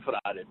more benefit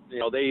out of it. You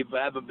know, they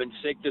haven't been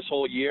sick this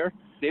whole year.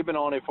 They've been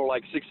on it for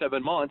like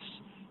 6-7 months,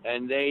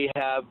 and they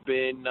have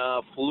been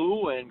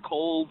flu and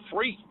cold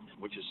free,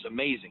 which is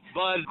amazing.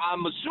 But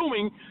I'm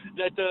assuming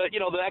that the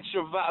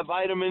extra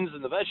vitamins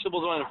and the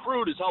vegetables and the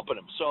fruit is helping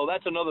them. So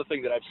that's another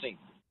thing that I've seen.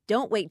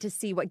 Don't wait to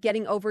see what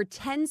getting over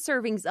 10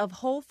 servings of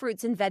whole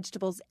fruits and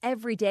vegetables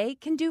every day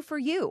can do for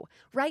you.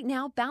 Right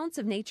now, Balance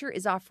of Nature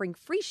is offering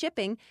free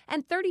shipping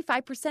and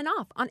 35%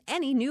 off on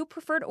any new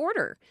preferred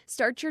order.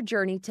 Start your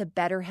journey to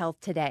better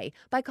health today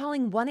by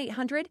calling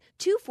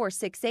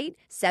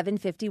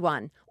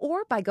 1-800-2468-751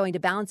 or by going to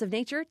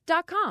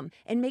balanceofnature.com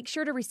and make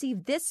sure to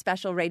receive this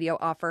special radio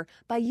offer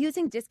by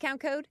using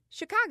discount code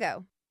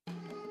CHICAGO.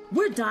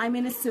 We're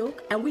Diamond and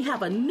Silk, and we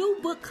have a new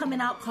book coming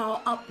out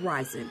called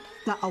Uprising,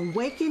 The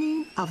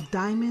Awakening of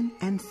Diamond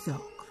and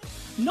Silk.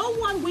 No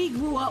one we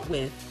grew up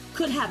with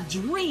could have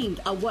dreamed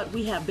of what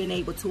we have been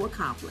able to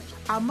accomplish.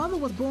 Our mother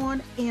was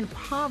born in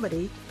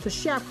poverty to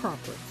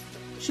sharecroppers.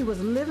 She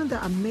was living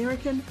the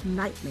American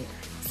nightmare.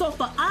 So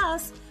for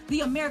us, the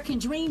American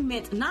dream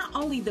meant not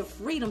only the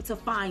freedom to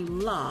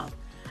find love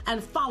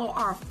and follow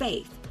our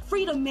faith,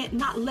 freedom meant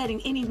not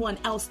letting anyone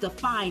else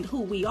define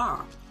who we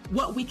are,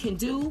 what we can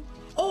do,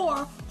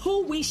 or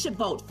who we should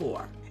vote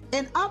for.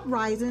 In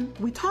Uprising,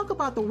 we talk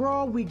about the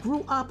world we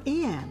grew up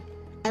in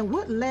and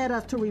what led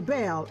us to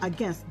rebel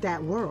against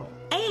that world.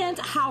 And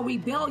how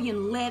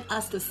rebellion led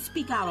us to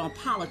speak out on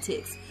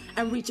politics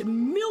and reach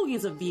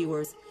millions of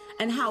viewers,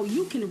 and how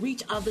you can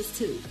reach others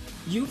too.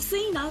 You've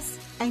seen us.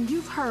 And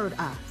you've heard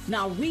us.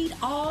 Now read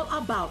all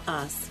about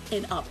us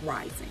in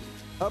Uprising.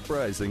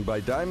 Uprising by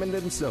Diamond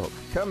and Silk,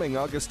 coming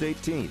August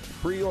 18th.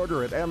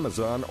 Pre-order at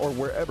Amazon or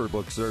wherever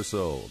books are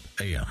sold.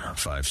 AM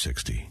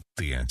 560,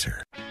 The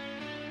Answer.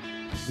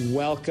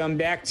 Welcome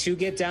back to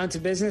Get Down to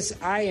Business.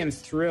 I am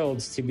thrilled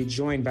to be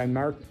joined by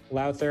Mark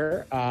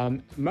Lowther.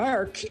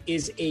 Mark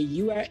is a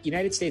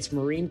United States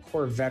Marine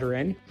Corps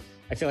veteran.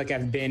 I feel like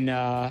I've been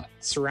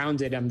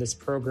surrounded on this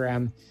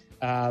program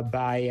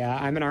by,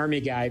 I'm an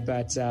Army guy,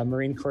 but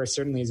Marine Corps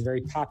certainly is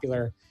very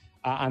popular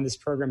on this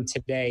program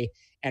today.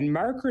 And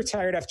Mark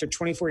retired after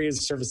 24 years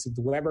of service at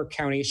the Weber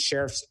County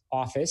Sheriff's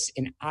Office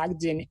in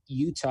Ogden,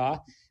 Utah.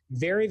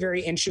 Very,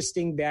 very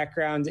interesting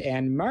background.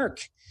 And Mark,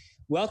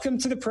 welcome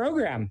to the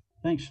program.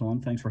 Thanks, Shalom.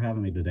 Thanks for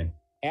having me today.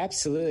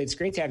 Absolutely. It's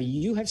great to have you.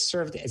 You have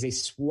served as a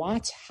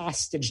SWAT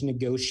hostage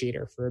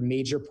negotiator for a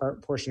major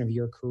portion of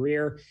your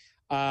career.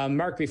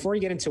 Mark, before we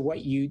get into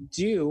what you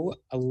do,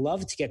 I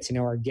love to get to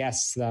know our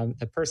guests,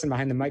 the person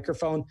behind the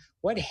microphone.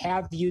 What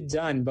have you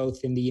done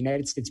both in the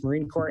United States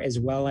Marine Corps as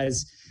well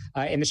as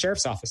in the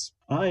Sheriff's Office?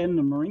 In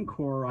the Marine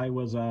Corps, I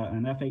was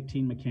an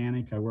F-18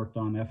 mechanic. I worked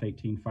on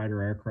F-18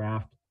 fighter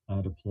aircraft,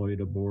 deployed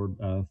aboard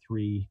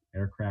 3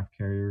 aircraft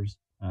carriers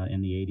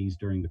in the 80s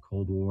during the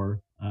Cold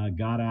War.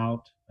 Got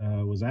out,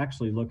 was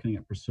actually looking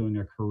at pursuing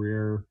a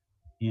career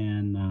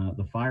in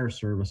the fire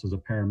service as a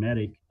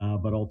paramedic,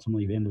 but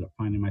ultimately ended up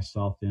finding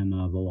myself in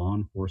the law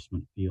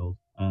enforcement field.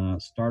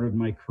 Started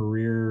my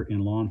career in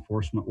law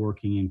enforcement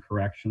working in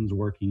corrections,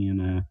 working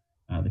in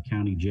the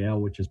county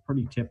jail, which is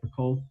pretty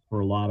typical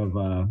for a lot of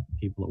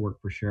people that work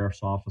for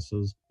sheriff's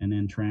offices, and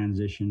then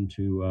transitioned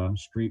to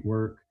street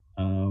work,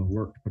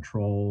 worked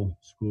patrol,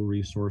 school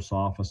resource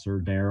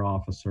officer, DARE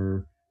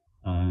officer,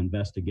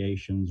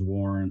 investigations,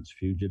 warrants,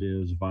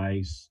 fugitives,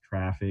 vice,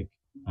 traffic,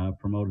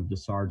 promoted to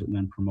sergeant,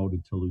 then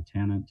promoted to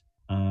lieutenant.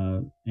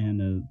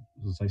 And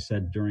as I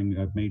said, during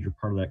a major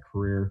part of that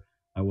career,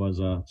 I was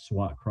a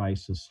SWAT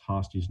crisis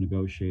hostage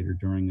negotiator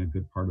during a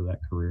good part of that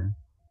career.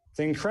 It's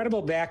an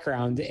incredible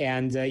background,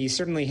 and you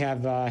certainly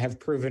have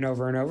proven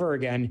over and over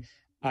again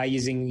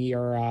using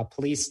your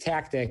police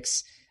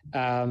tactics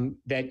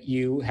that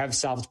you have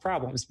solved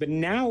problems. But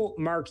now,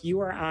 Mark, you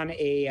are on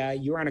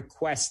a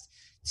quest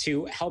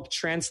to help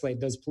translate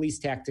those police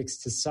tactics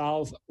to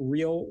solve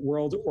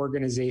real-world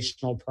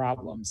organizational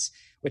problems,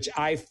 which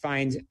I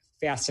find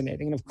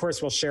fascinating. And of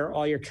course, we'll share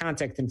all your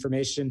contact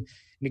information,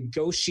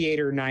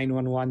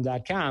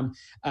 negotiator911.com.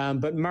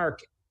 But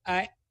Mark,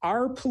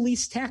 are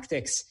police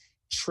tactics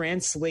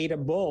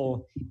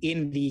translatable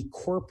in the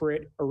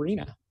corporate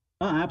arena?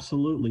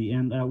 Absolutely.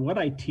 And what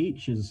I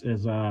teach is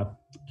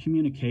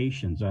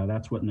communications.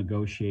 That's what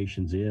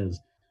negotiations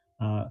is.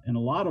 In a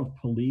lot of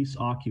police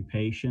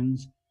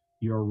occupations,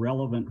 you're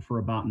relevant for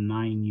about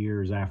 9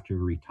 years after you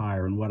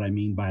retire. And what I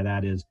mean by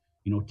that is,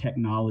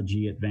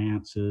 technology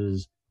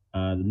advances,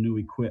 new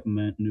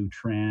equipment, new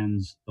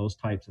trends, those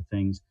types of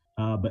things.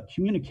 But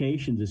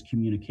communications is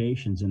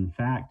communications. In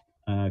fact,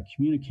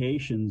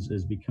 communications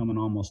is becoming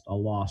almost a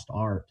lost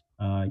art.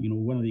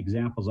 One of the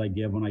examples I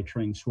give when I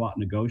train SWAT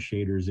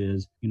negotiators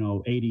is,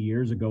 80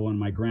 years ago when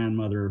my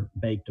grandmother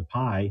baked a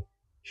pie,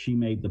 she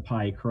made the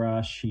pie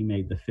crust, she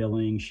made the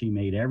filling, she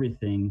made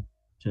everything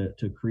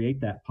to create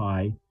that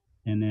pie.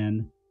 And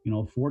then,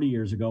 40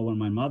 years ago when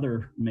my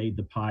mother made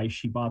the pie,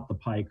 she bought the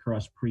pie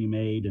crust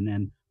pre-made and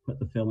then put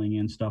the filling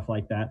in, stuff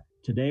like that.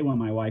 Today, when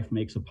my wife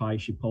makes a pie,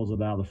 she pulls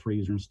it out of the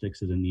freezer and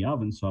sticks it in the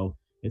oven. So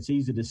it's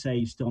easy to say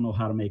you still know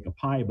how to make a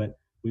pie, but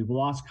we've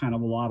lost kind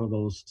of a lot of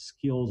those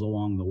skills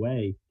along the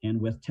way.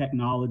 And with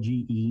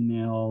technology,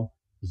 email,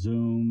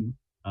 Zoom,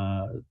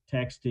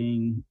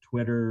 texting,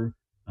 Twitter,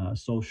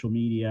 social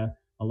media,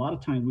 a lot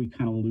of times we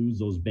kind of lose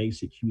those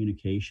basic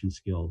communication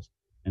skills.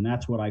 And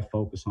that's what I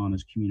focus on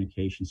is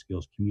communication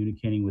skills,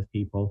 communicating with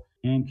people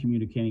and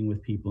communicating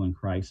with people in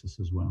crisis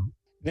as well.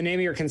 The name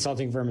of your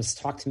consulting firm is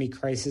Talk to Me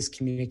Crisis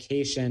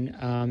Communication.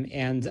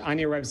 And on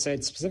your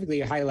website, specifically,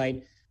 you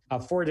highlight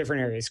 4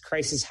 different areas: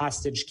 crisis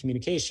hostage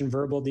communication,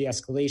 verbal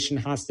de-escalation,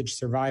 hostage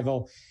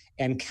survival,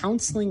 and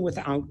counseling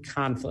without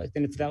conflict.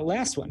 And it's that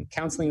last one,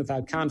 counseling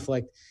without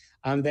conflict,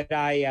 that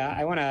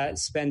I want to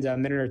spend a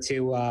minute or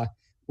two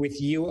with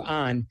you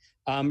on.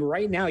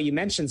 Right now, you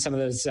mentioned some of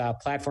those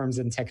platforms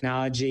and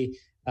technology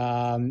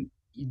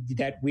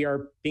that we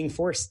are being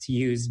forced to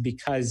use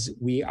because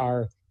we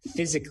are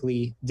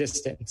physically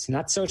distant,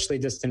 not socially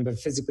distant, but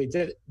physically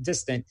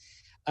distant.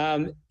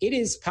 It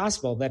is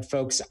possible that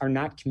folks are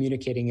not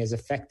communicating as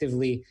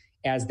effectively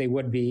as they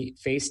would be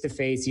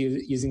face-to-face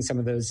using some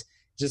of those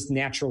just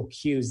natural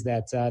cues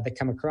that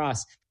come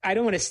across. I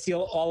don't want to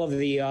steal all of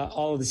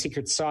the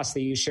secret sauce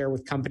that you share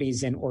with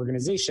companies and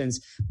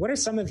organizations. What are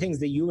some of the things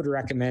that you would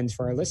recommend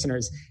for our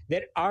listeners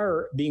that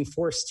are being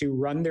forced to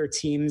run their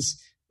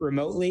teams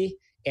remotely?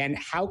 And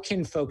how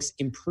can folks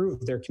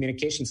improve their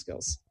communication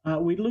skills?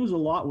 We lose a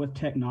lot with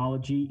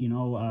technology.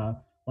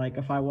 Like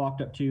if I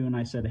walked up to you and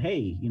I said,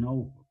 hey,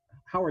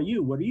 how are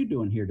you? What are you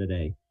doing here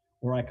today?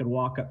 Or I could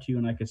walk up to you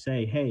and I could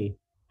say, hey,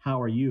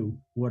 how are you?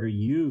 What are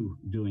you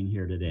doing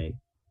here today?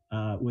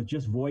 With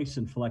just voice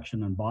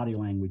inflection and body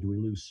language, we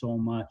lose so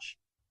much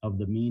of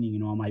the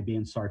meaning. Am I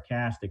being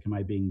sarcastic? Am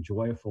I being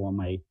joyful? Am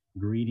I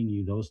greeting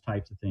you? Those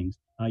types of things.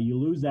 You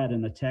lose that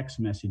in a text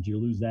message. You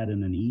lose that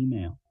in an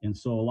email. And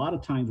so a lot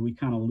of times we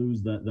kind of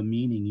lose the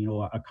meaning.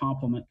 A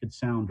compliment could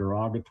sound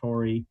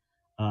derogatory.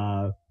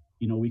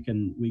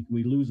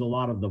 We lose a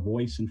lot of the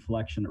voice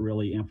inflection that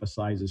really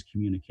emphasizes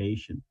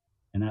communication.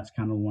 And that's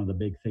kind of one of the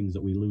big things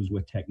that we lose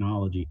with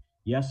technology.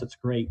 Yes, it's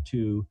great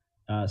to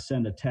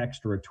send a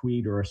text or a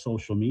tweet or a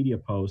social media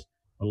post,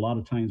 but a lot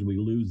of times we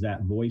lose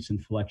that voice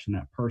inflection,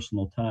 that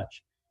personal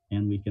touch,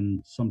 and we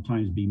can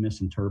sometimes be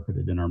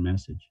misinterpreted in our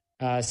message.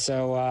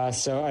 So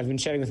I've been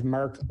chatting with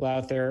Mark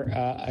Lowther,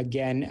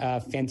 again,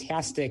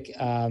 fantastic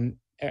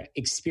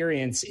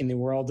experience in the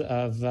world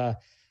of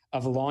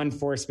law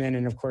enforcement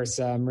and, of course,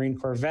 Marine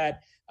Corps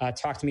vet.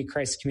 Talk to Me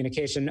Crisis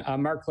Communication.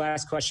 Mark,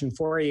 last question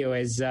for you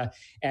is: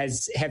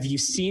 have you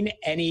seen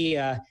any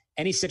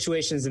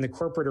situations in the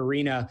corporate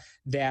arena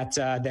that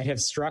have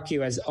struck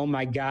you as, oh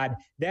my God,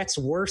 that's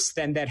worse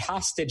than that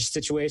hostage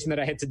situation that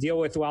I had to deal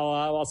with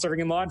while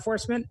serving in law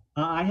enforcement?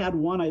 I had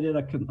one. I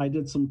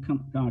did some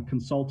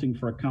consulting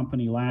for a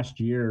company last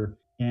year,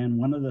 and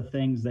one of the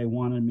things they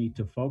wanted me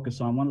to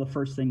focus on, one of the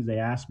first things they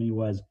asked me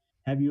was,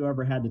 have you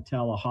ever had to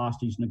tell a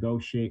hostage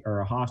negotiator or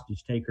a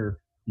hostage taker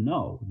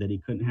no, that he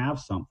couldn't have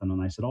something? And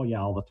I said, oh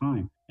yeah, all the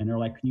time. And they're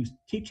like, can you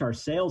teach our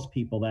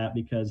salespeople that?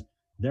 Because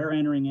they're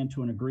entering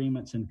into an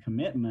agreements and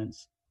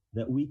commitments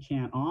that we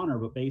can't honor,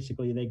 but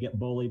basically they get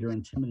bullied or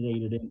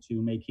intimidated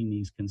into making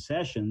these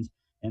concessions.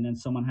 And then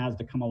someone has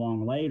to come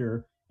along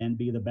later and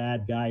be the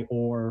bad guy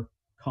or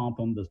comp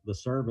them the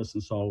service.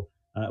 And so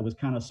it was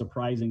kind of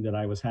surprising that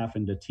I was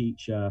having to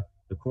teach the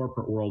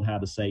corporate world how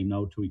to say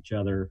no to each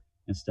other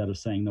instead of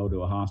saying no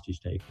to a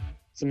hostage taker.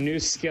 Some new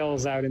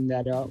skills out in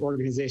that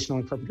organizational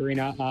and corporate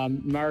arena.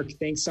 Mark,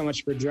 thanks so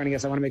much for joining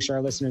us. I want to make sure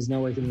our listeners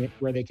know where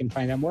they can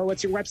find out more.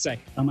 What's your website?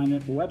 My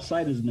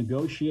website is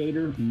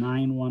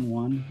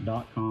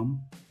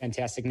negotiator911.com.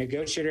 Fantastic.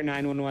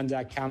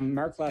 Negotiator911.com.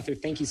 Mark Lowther,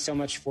 thank you so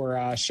much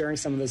for sharing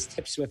some of those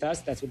tips with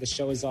us. That's what the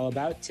show is all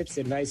about. Tips,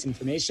 advice,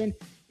 information.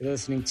 You're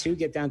listening to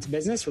Get Down to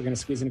Business. We're going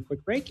to squeeze in a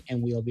quick break,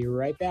 and we'll be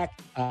right back.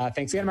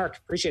 Thanks again, Mark.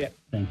 Appreciate it.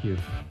 Thank you.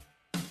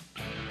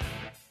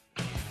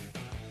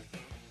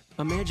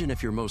 Imagine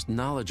if your most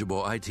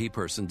knowledgeable IT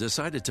person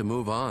decided to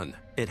move on.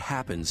 It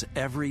happens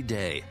every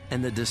day,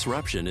 and the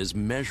disruption is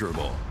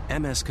measurable.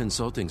 MS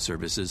Consulting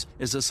Services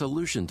is a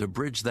solution to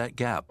bridge that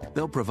gap.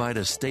 They'll provide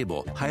a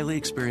stable, highly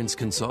experienced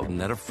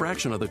consultant at a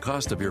fraction of the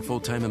cost of your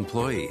full-time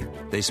employee.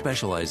 They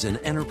specialize in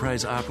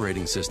enterprise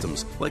operating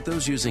systems like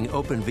those using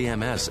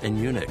OpenVMS and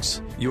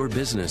Unix. Your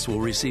business will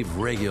receive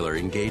regular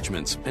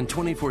engagements and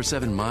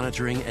 24/7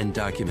 monitoring and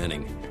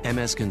documenting.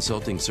 MS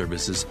Consulting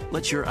Services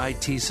lets your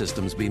IT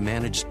systems be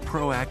managed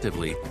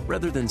proactively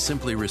rather than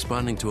simply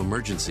responding to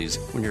emergencies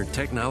when your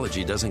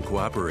technology doesn't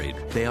cooperate.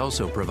 They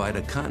also provide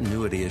a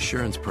continuity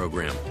assurance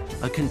program,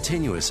 a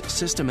continuous,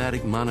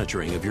 systematic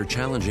monitoring of your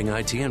challenging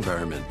IT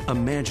environment.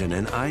 Imagine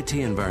an IT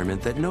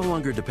environment that no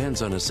longer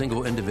depends on a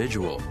single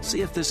individual. See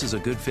if this is a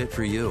good fit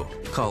for you.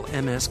 Call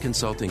MS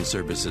Consulting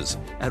Services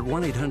at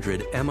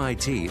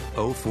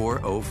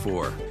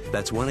 1-800-MIT-0404.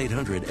 That's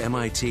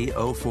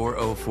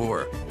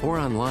 1-800-MIT-0404 or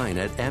online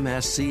at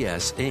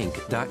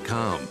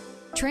mscsinc.com.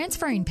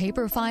 Transferring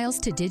paper files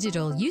to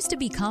digital used to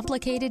be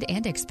complicated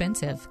and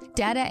expensive.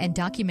 Data and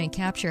document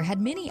capture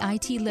had many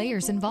IT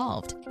layers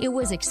involved. It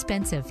was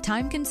expensive,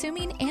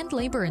 time-consuming, and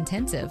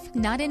labor-intensive.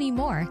 Not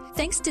anymore,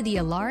 thanks to the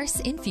Alaris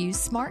Infuse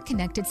Smart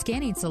Connected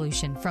Scanning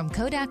Solution from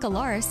Kodak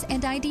Alaris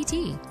and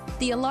IDT.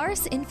 The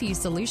Alaris Infuse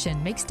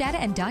solution makes data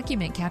and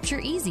document capture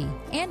easy,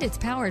 and it's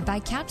powered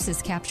by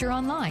Capsys Capture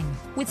Online.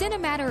 Within a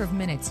matter of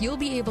minutes, you'll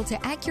be able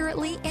to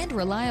accurately and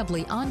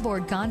reliably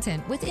onboard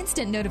content with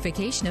instant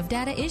notification of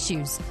data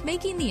issues,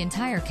 making the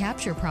entire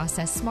capture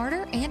process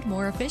smarter and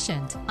more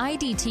efficient.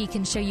 IDT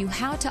can show you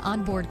how to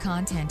onboard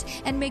content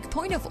and make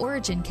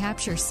point-of-origin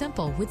capture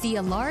simple with the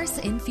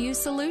Alaris Infuse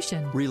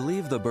solution.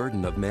 Relieve the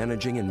burden of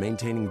managing and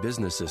maintaining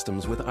business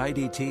systems with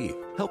IDT,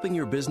 helping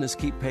your business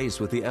keep pace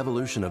with the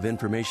evolution of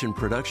information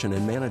production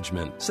and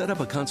management. Set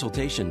up a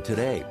consultation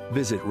today.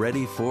 Visit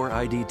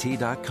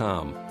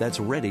ready4idt.com. That's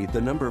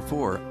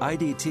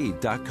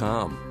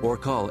ready4idt.com or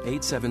call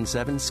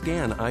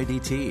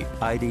 877-SCAN-IDT.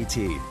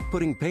 IDT,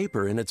 putting paper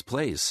in its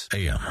place.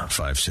 AM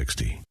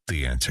 560,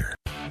 The Answer.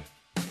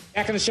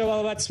 Back on the show,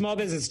 all about small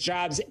business,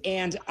 jobs,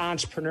 and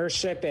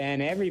entrepreneurship.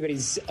 And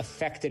everybody's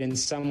affected in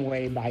some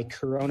way by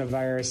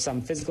coronavirus,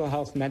 some physical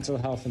health, mental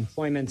health,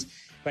 employment.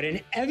 But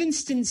an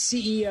Evanston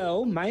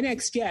CEO, my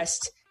next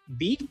guest,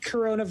 beat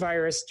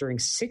coronavirus during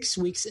 6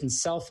 weeks in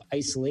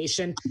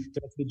self-isolation.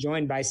 They'll be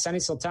joined by Sunny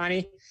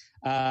Soltani,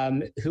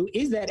 who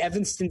is that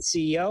Evanston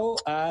CEO.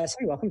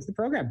 Sunny, welcome to the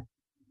program.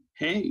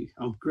 Hey,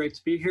 great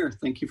to be here.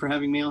 Thank you for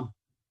having me on.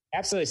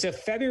 Absolutely. So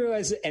February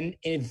was an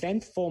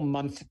eventful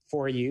month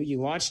for you.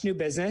 You launched new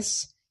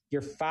business.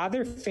 Your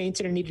father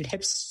fainted and needed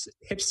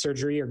hip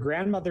surgery. Your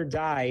grandmother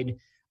died.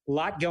 A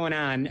lot going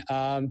on.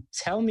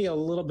 Tell me a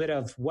little bit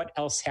of what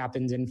else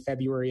happened in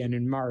February and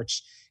in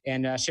March,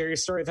 and share your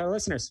story with our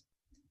listeners.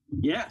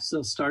 Yeah,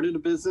 so started a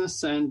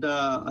business and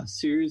a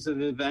series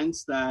of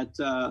events that,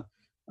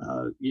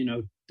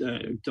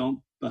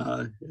 don't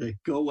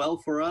go well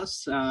for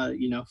us.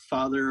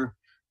 Father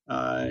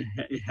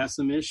has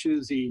some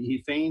issues.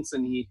 He faints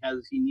and he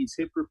needs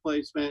hip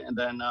replacement. And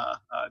then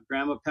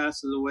grandma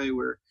passes away.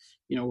 We're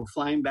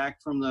flying back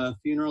from the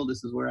funeral.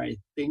 This is where I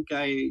think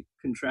I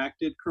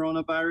contracted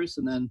coronavirus.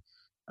 And then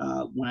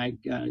when I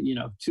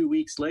 2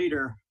 weeks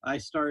later, I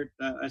start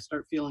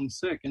feeling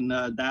sick, and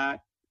that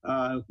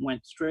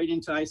went straight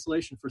into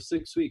isolation for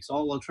 6 weeks,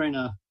 all while trying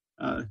to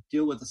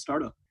deal with the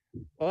startup.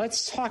 Well,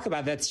 let's talk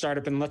about that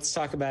startup, and let's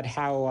talk about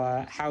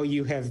how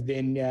you have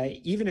been,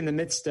 even in the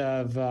midst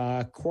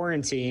of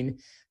quarantine,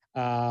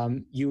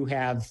 you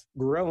have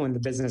grown the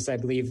business, I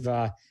believe,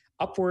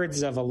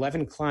 upwards of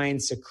 11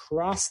 clients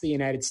across the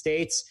United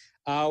States.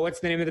 What's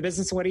the name of the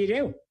business and what do you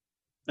do?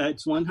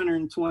 It's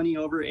 120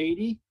 over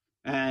 80,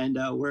 and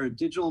we're a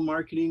digital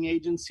marketing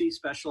agency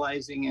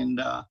specializing in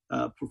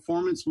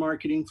performance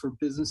marketing for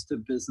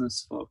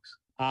business-to-business folks.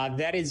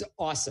 That is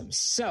awesome.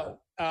 So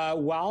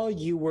while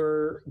you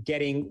were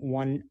getting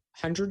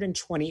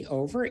 120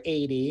 over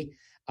 80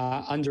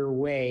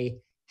 underway,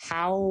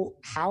 how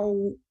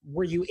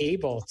were you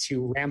able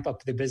to ramp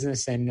up the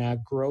business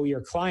and grow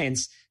your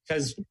clients?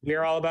 Because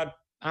we're all about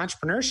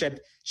entrepreneurship.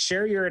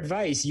 Share your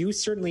advice. You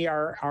certainly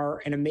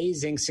are an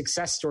amazing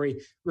success story,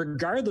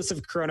 regardless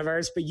of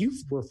coronavirus. But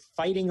you're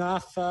fighting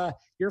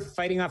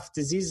off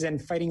diseases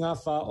and fighting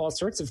off all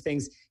sorts of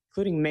things,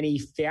 including many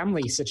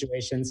family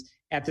situations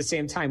at the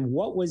same time.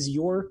 What was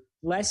your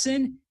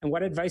lesson, and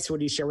what advice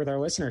would you share with our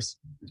listeners?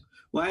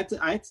 Well, I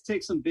had to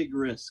take some big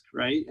risk,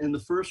 right? And the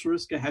first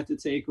risk I had to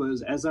take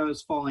was, as I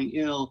was falling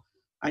ill,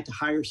 I had to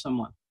hire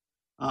someone.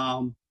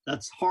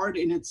 That's hard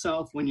in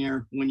itself when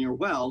you're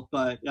well,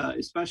 but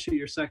especially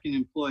your second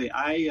employee.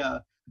 I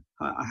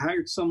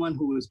hired someone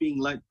who was being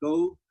let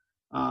go,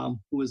 who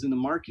was in the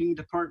marketing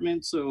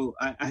department. So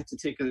I had to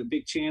take a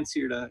big chance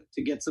here to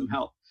get some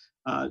help.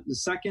 The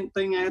second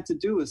thing I had to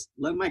do is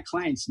let my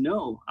clients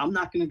know I'm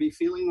not going to be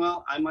feeling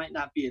well. I might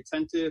not be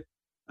attentive.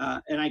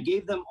 And I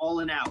gave them all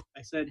an out.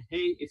 I said,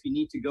 hey, if you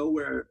need to go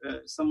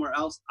somewhere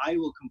else, I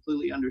will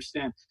completely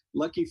understand.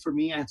 Lucky for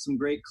me, I had some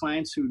great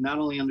clients who not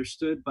only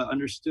understood, but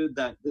understood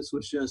that this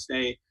was just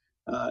a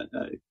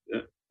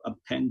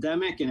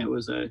pandemic, and it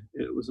was a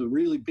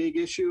really big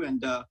issue,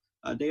 and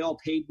they all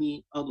paid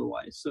me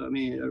otherwise. So, I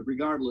mean,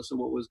 regardless of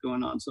what was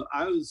going on. So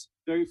I was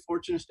very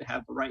fortunate to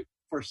have the right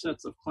first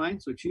sets of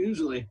clients, which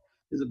usually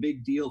is a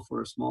big deal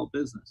for a small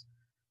business.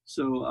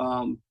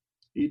 So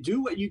you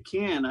do what you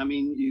can. I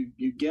mean,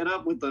 you get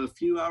up with a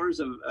few hours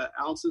of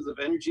ounces of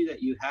energy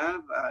that you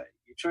have.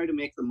 You try to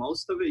make the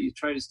most of it. You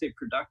try to stay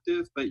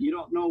productive, but you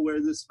don't know where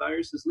this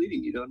virus is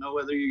leading. You don't know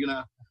whether you're going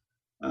to,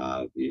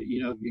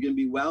 you're going to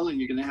be well and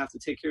you're going to have to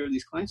take care of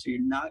these clients, or you're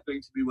not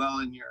going to be well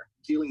and you're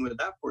dealing with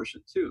that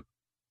portion too.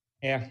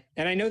 Yeah,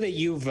 and I know that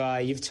you've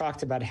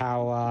talked about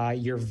how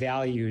your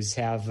values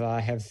have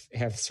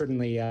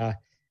certainly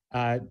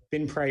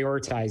been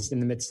prioritized in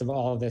the midst of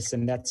all of this,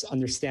 and that's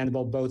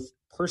understandable both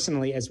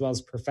personally as well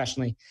as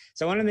professionally.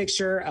 So I want to make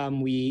sure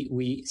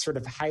we sort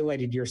of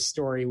highlighted your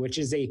story, which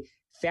is a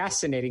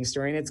fascinating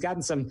story, and it's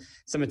gotten some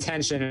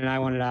attention. And I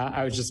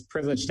was just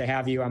privileged to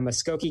have you. I'm a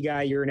Skokie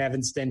guy. You're in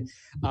Evanston.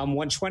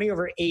 120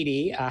 over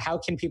 80. How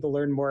can people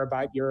learn more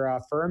about your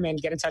firm and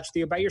get in touch with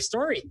you about your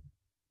story?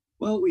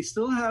 Well, we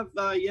still have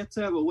yet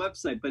to have a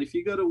website, but if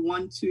you go to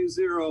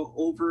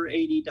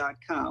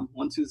 120over80.com,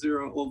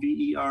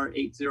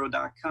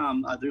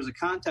 120over80.com, there's a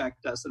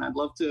contact us, and I'd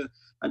love to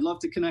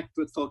connect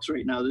with folks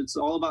right now. It's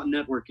all about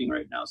networking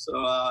right now. So,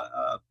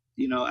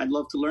 I'd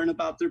love to learn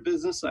about their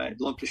business. I'd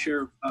love to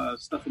share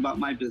stuff about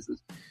my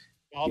business.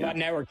 All about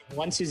networking.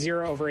 120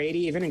 over 80.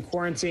 Even in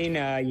quarantine,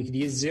 you could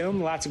use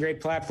Zoom. Lots of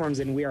great platforms,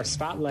 and we are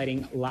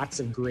spotlighting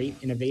lots of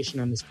great innovation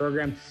on this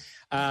program.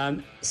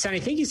 Sunny,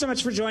 thank you so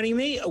much for joining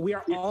me. We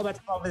are all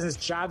about small business,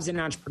 jobs, and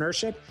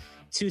entrepreneurship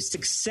to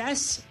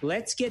success.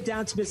 Let's get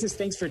down to business.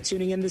 Thanks for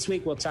tuning in this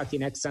week. We'll talk to you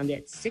next Sunday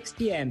at 6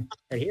 p.m.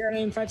 right here on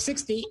AM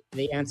 560,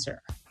 The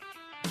Answer.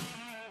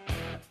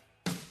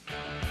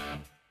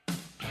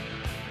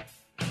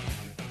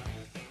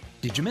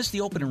 Did you miss the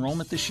open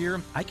enrollment this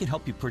year? I can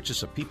help you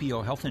purchase a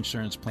PPO health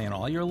insurance plan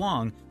all year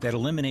long that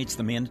eliminates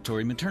the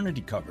mandatory maternity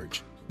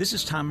coverage. This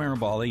is Tom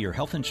Marabali, your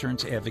health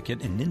insurance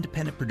advocate and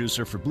independent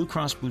producer for Blue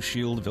Cross Blue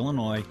Shield of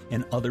Illinois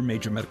and other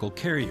major medical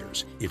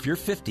carriers. If you're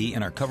 50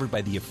 and are covered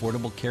by the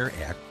Affordable Care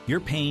Act, you're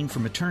paying for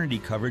maternity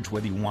coverage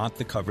whether you want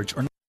the coverage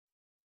or not.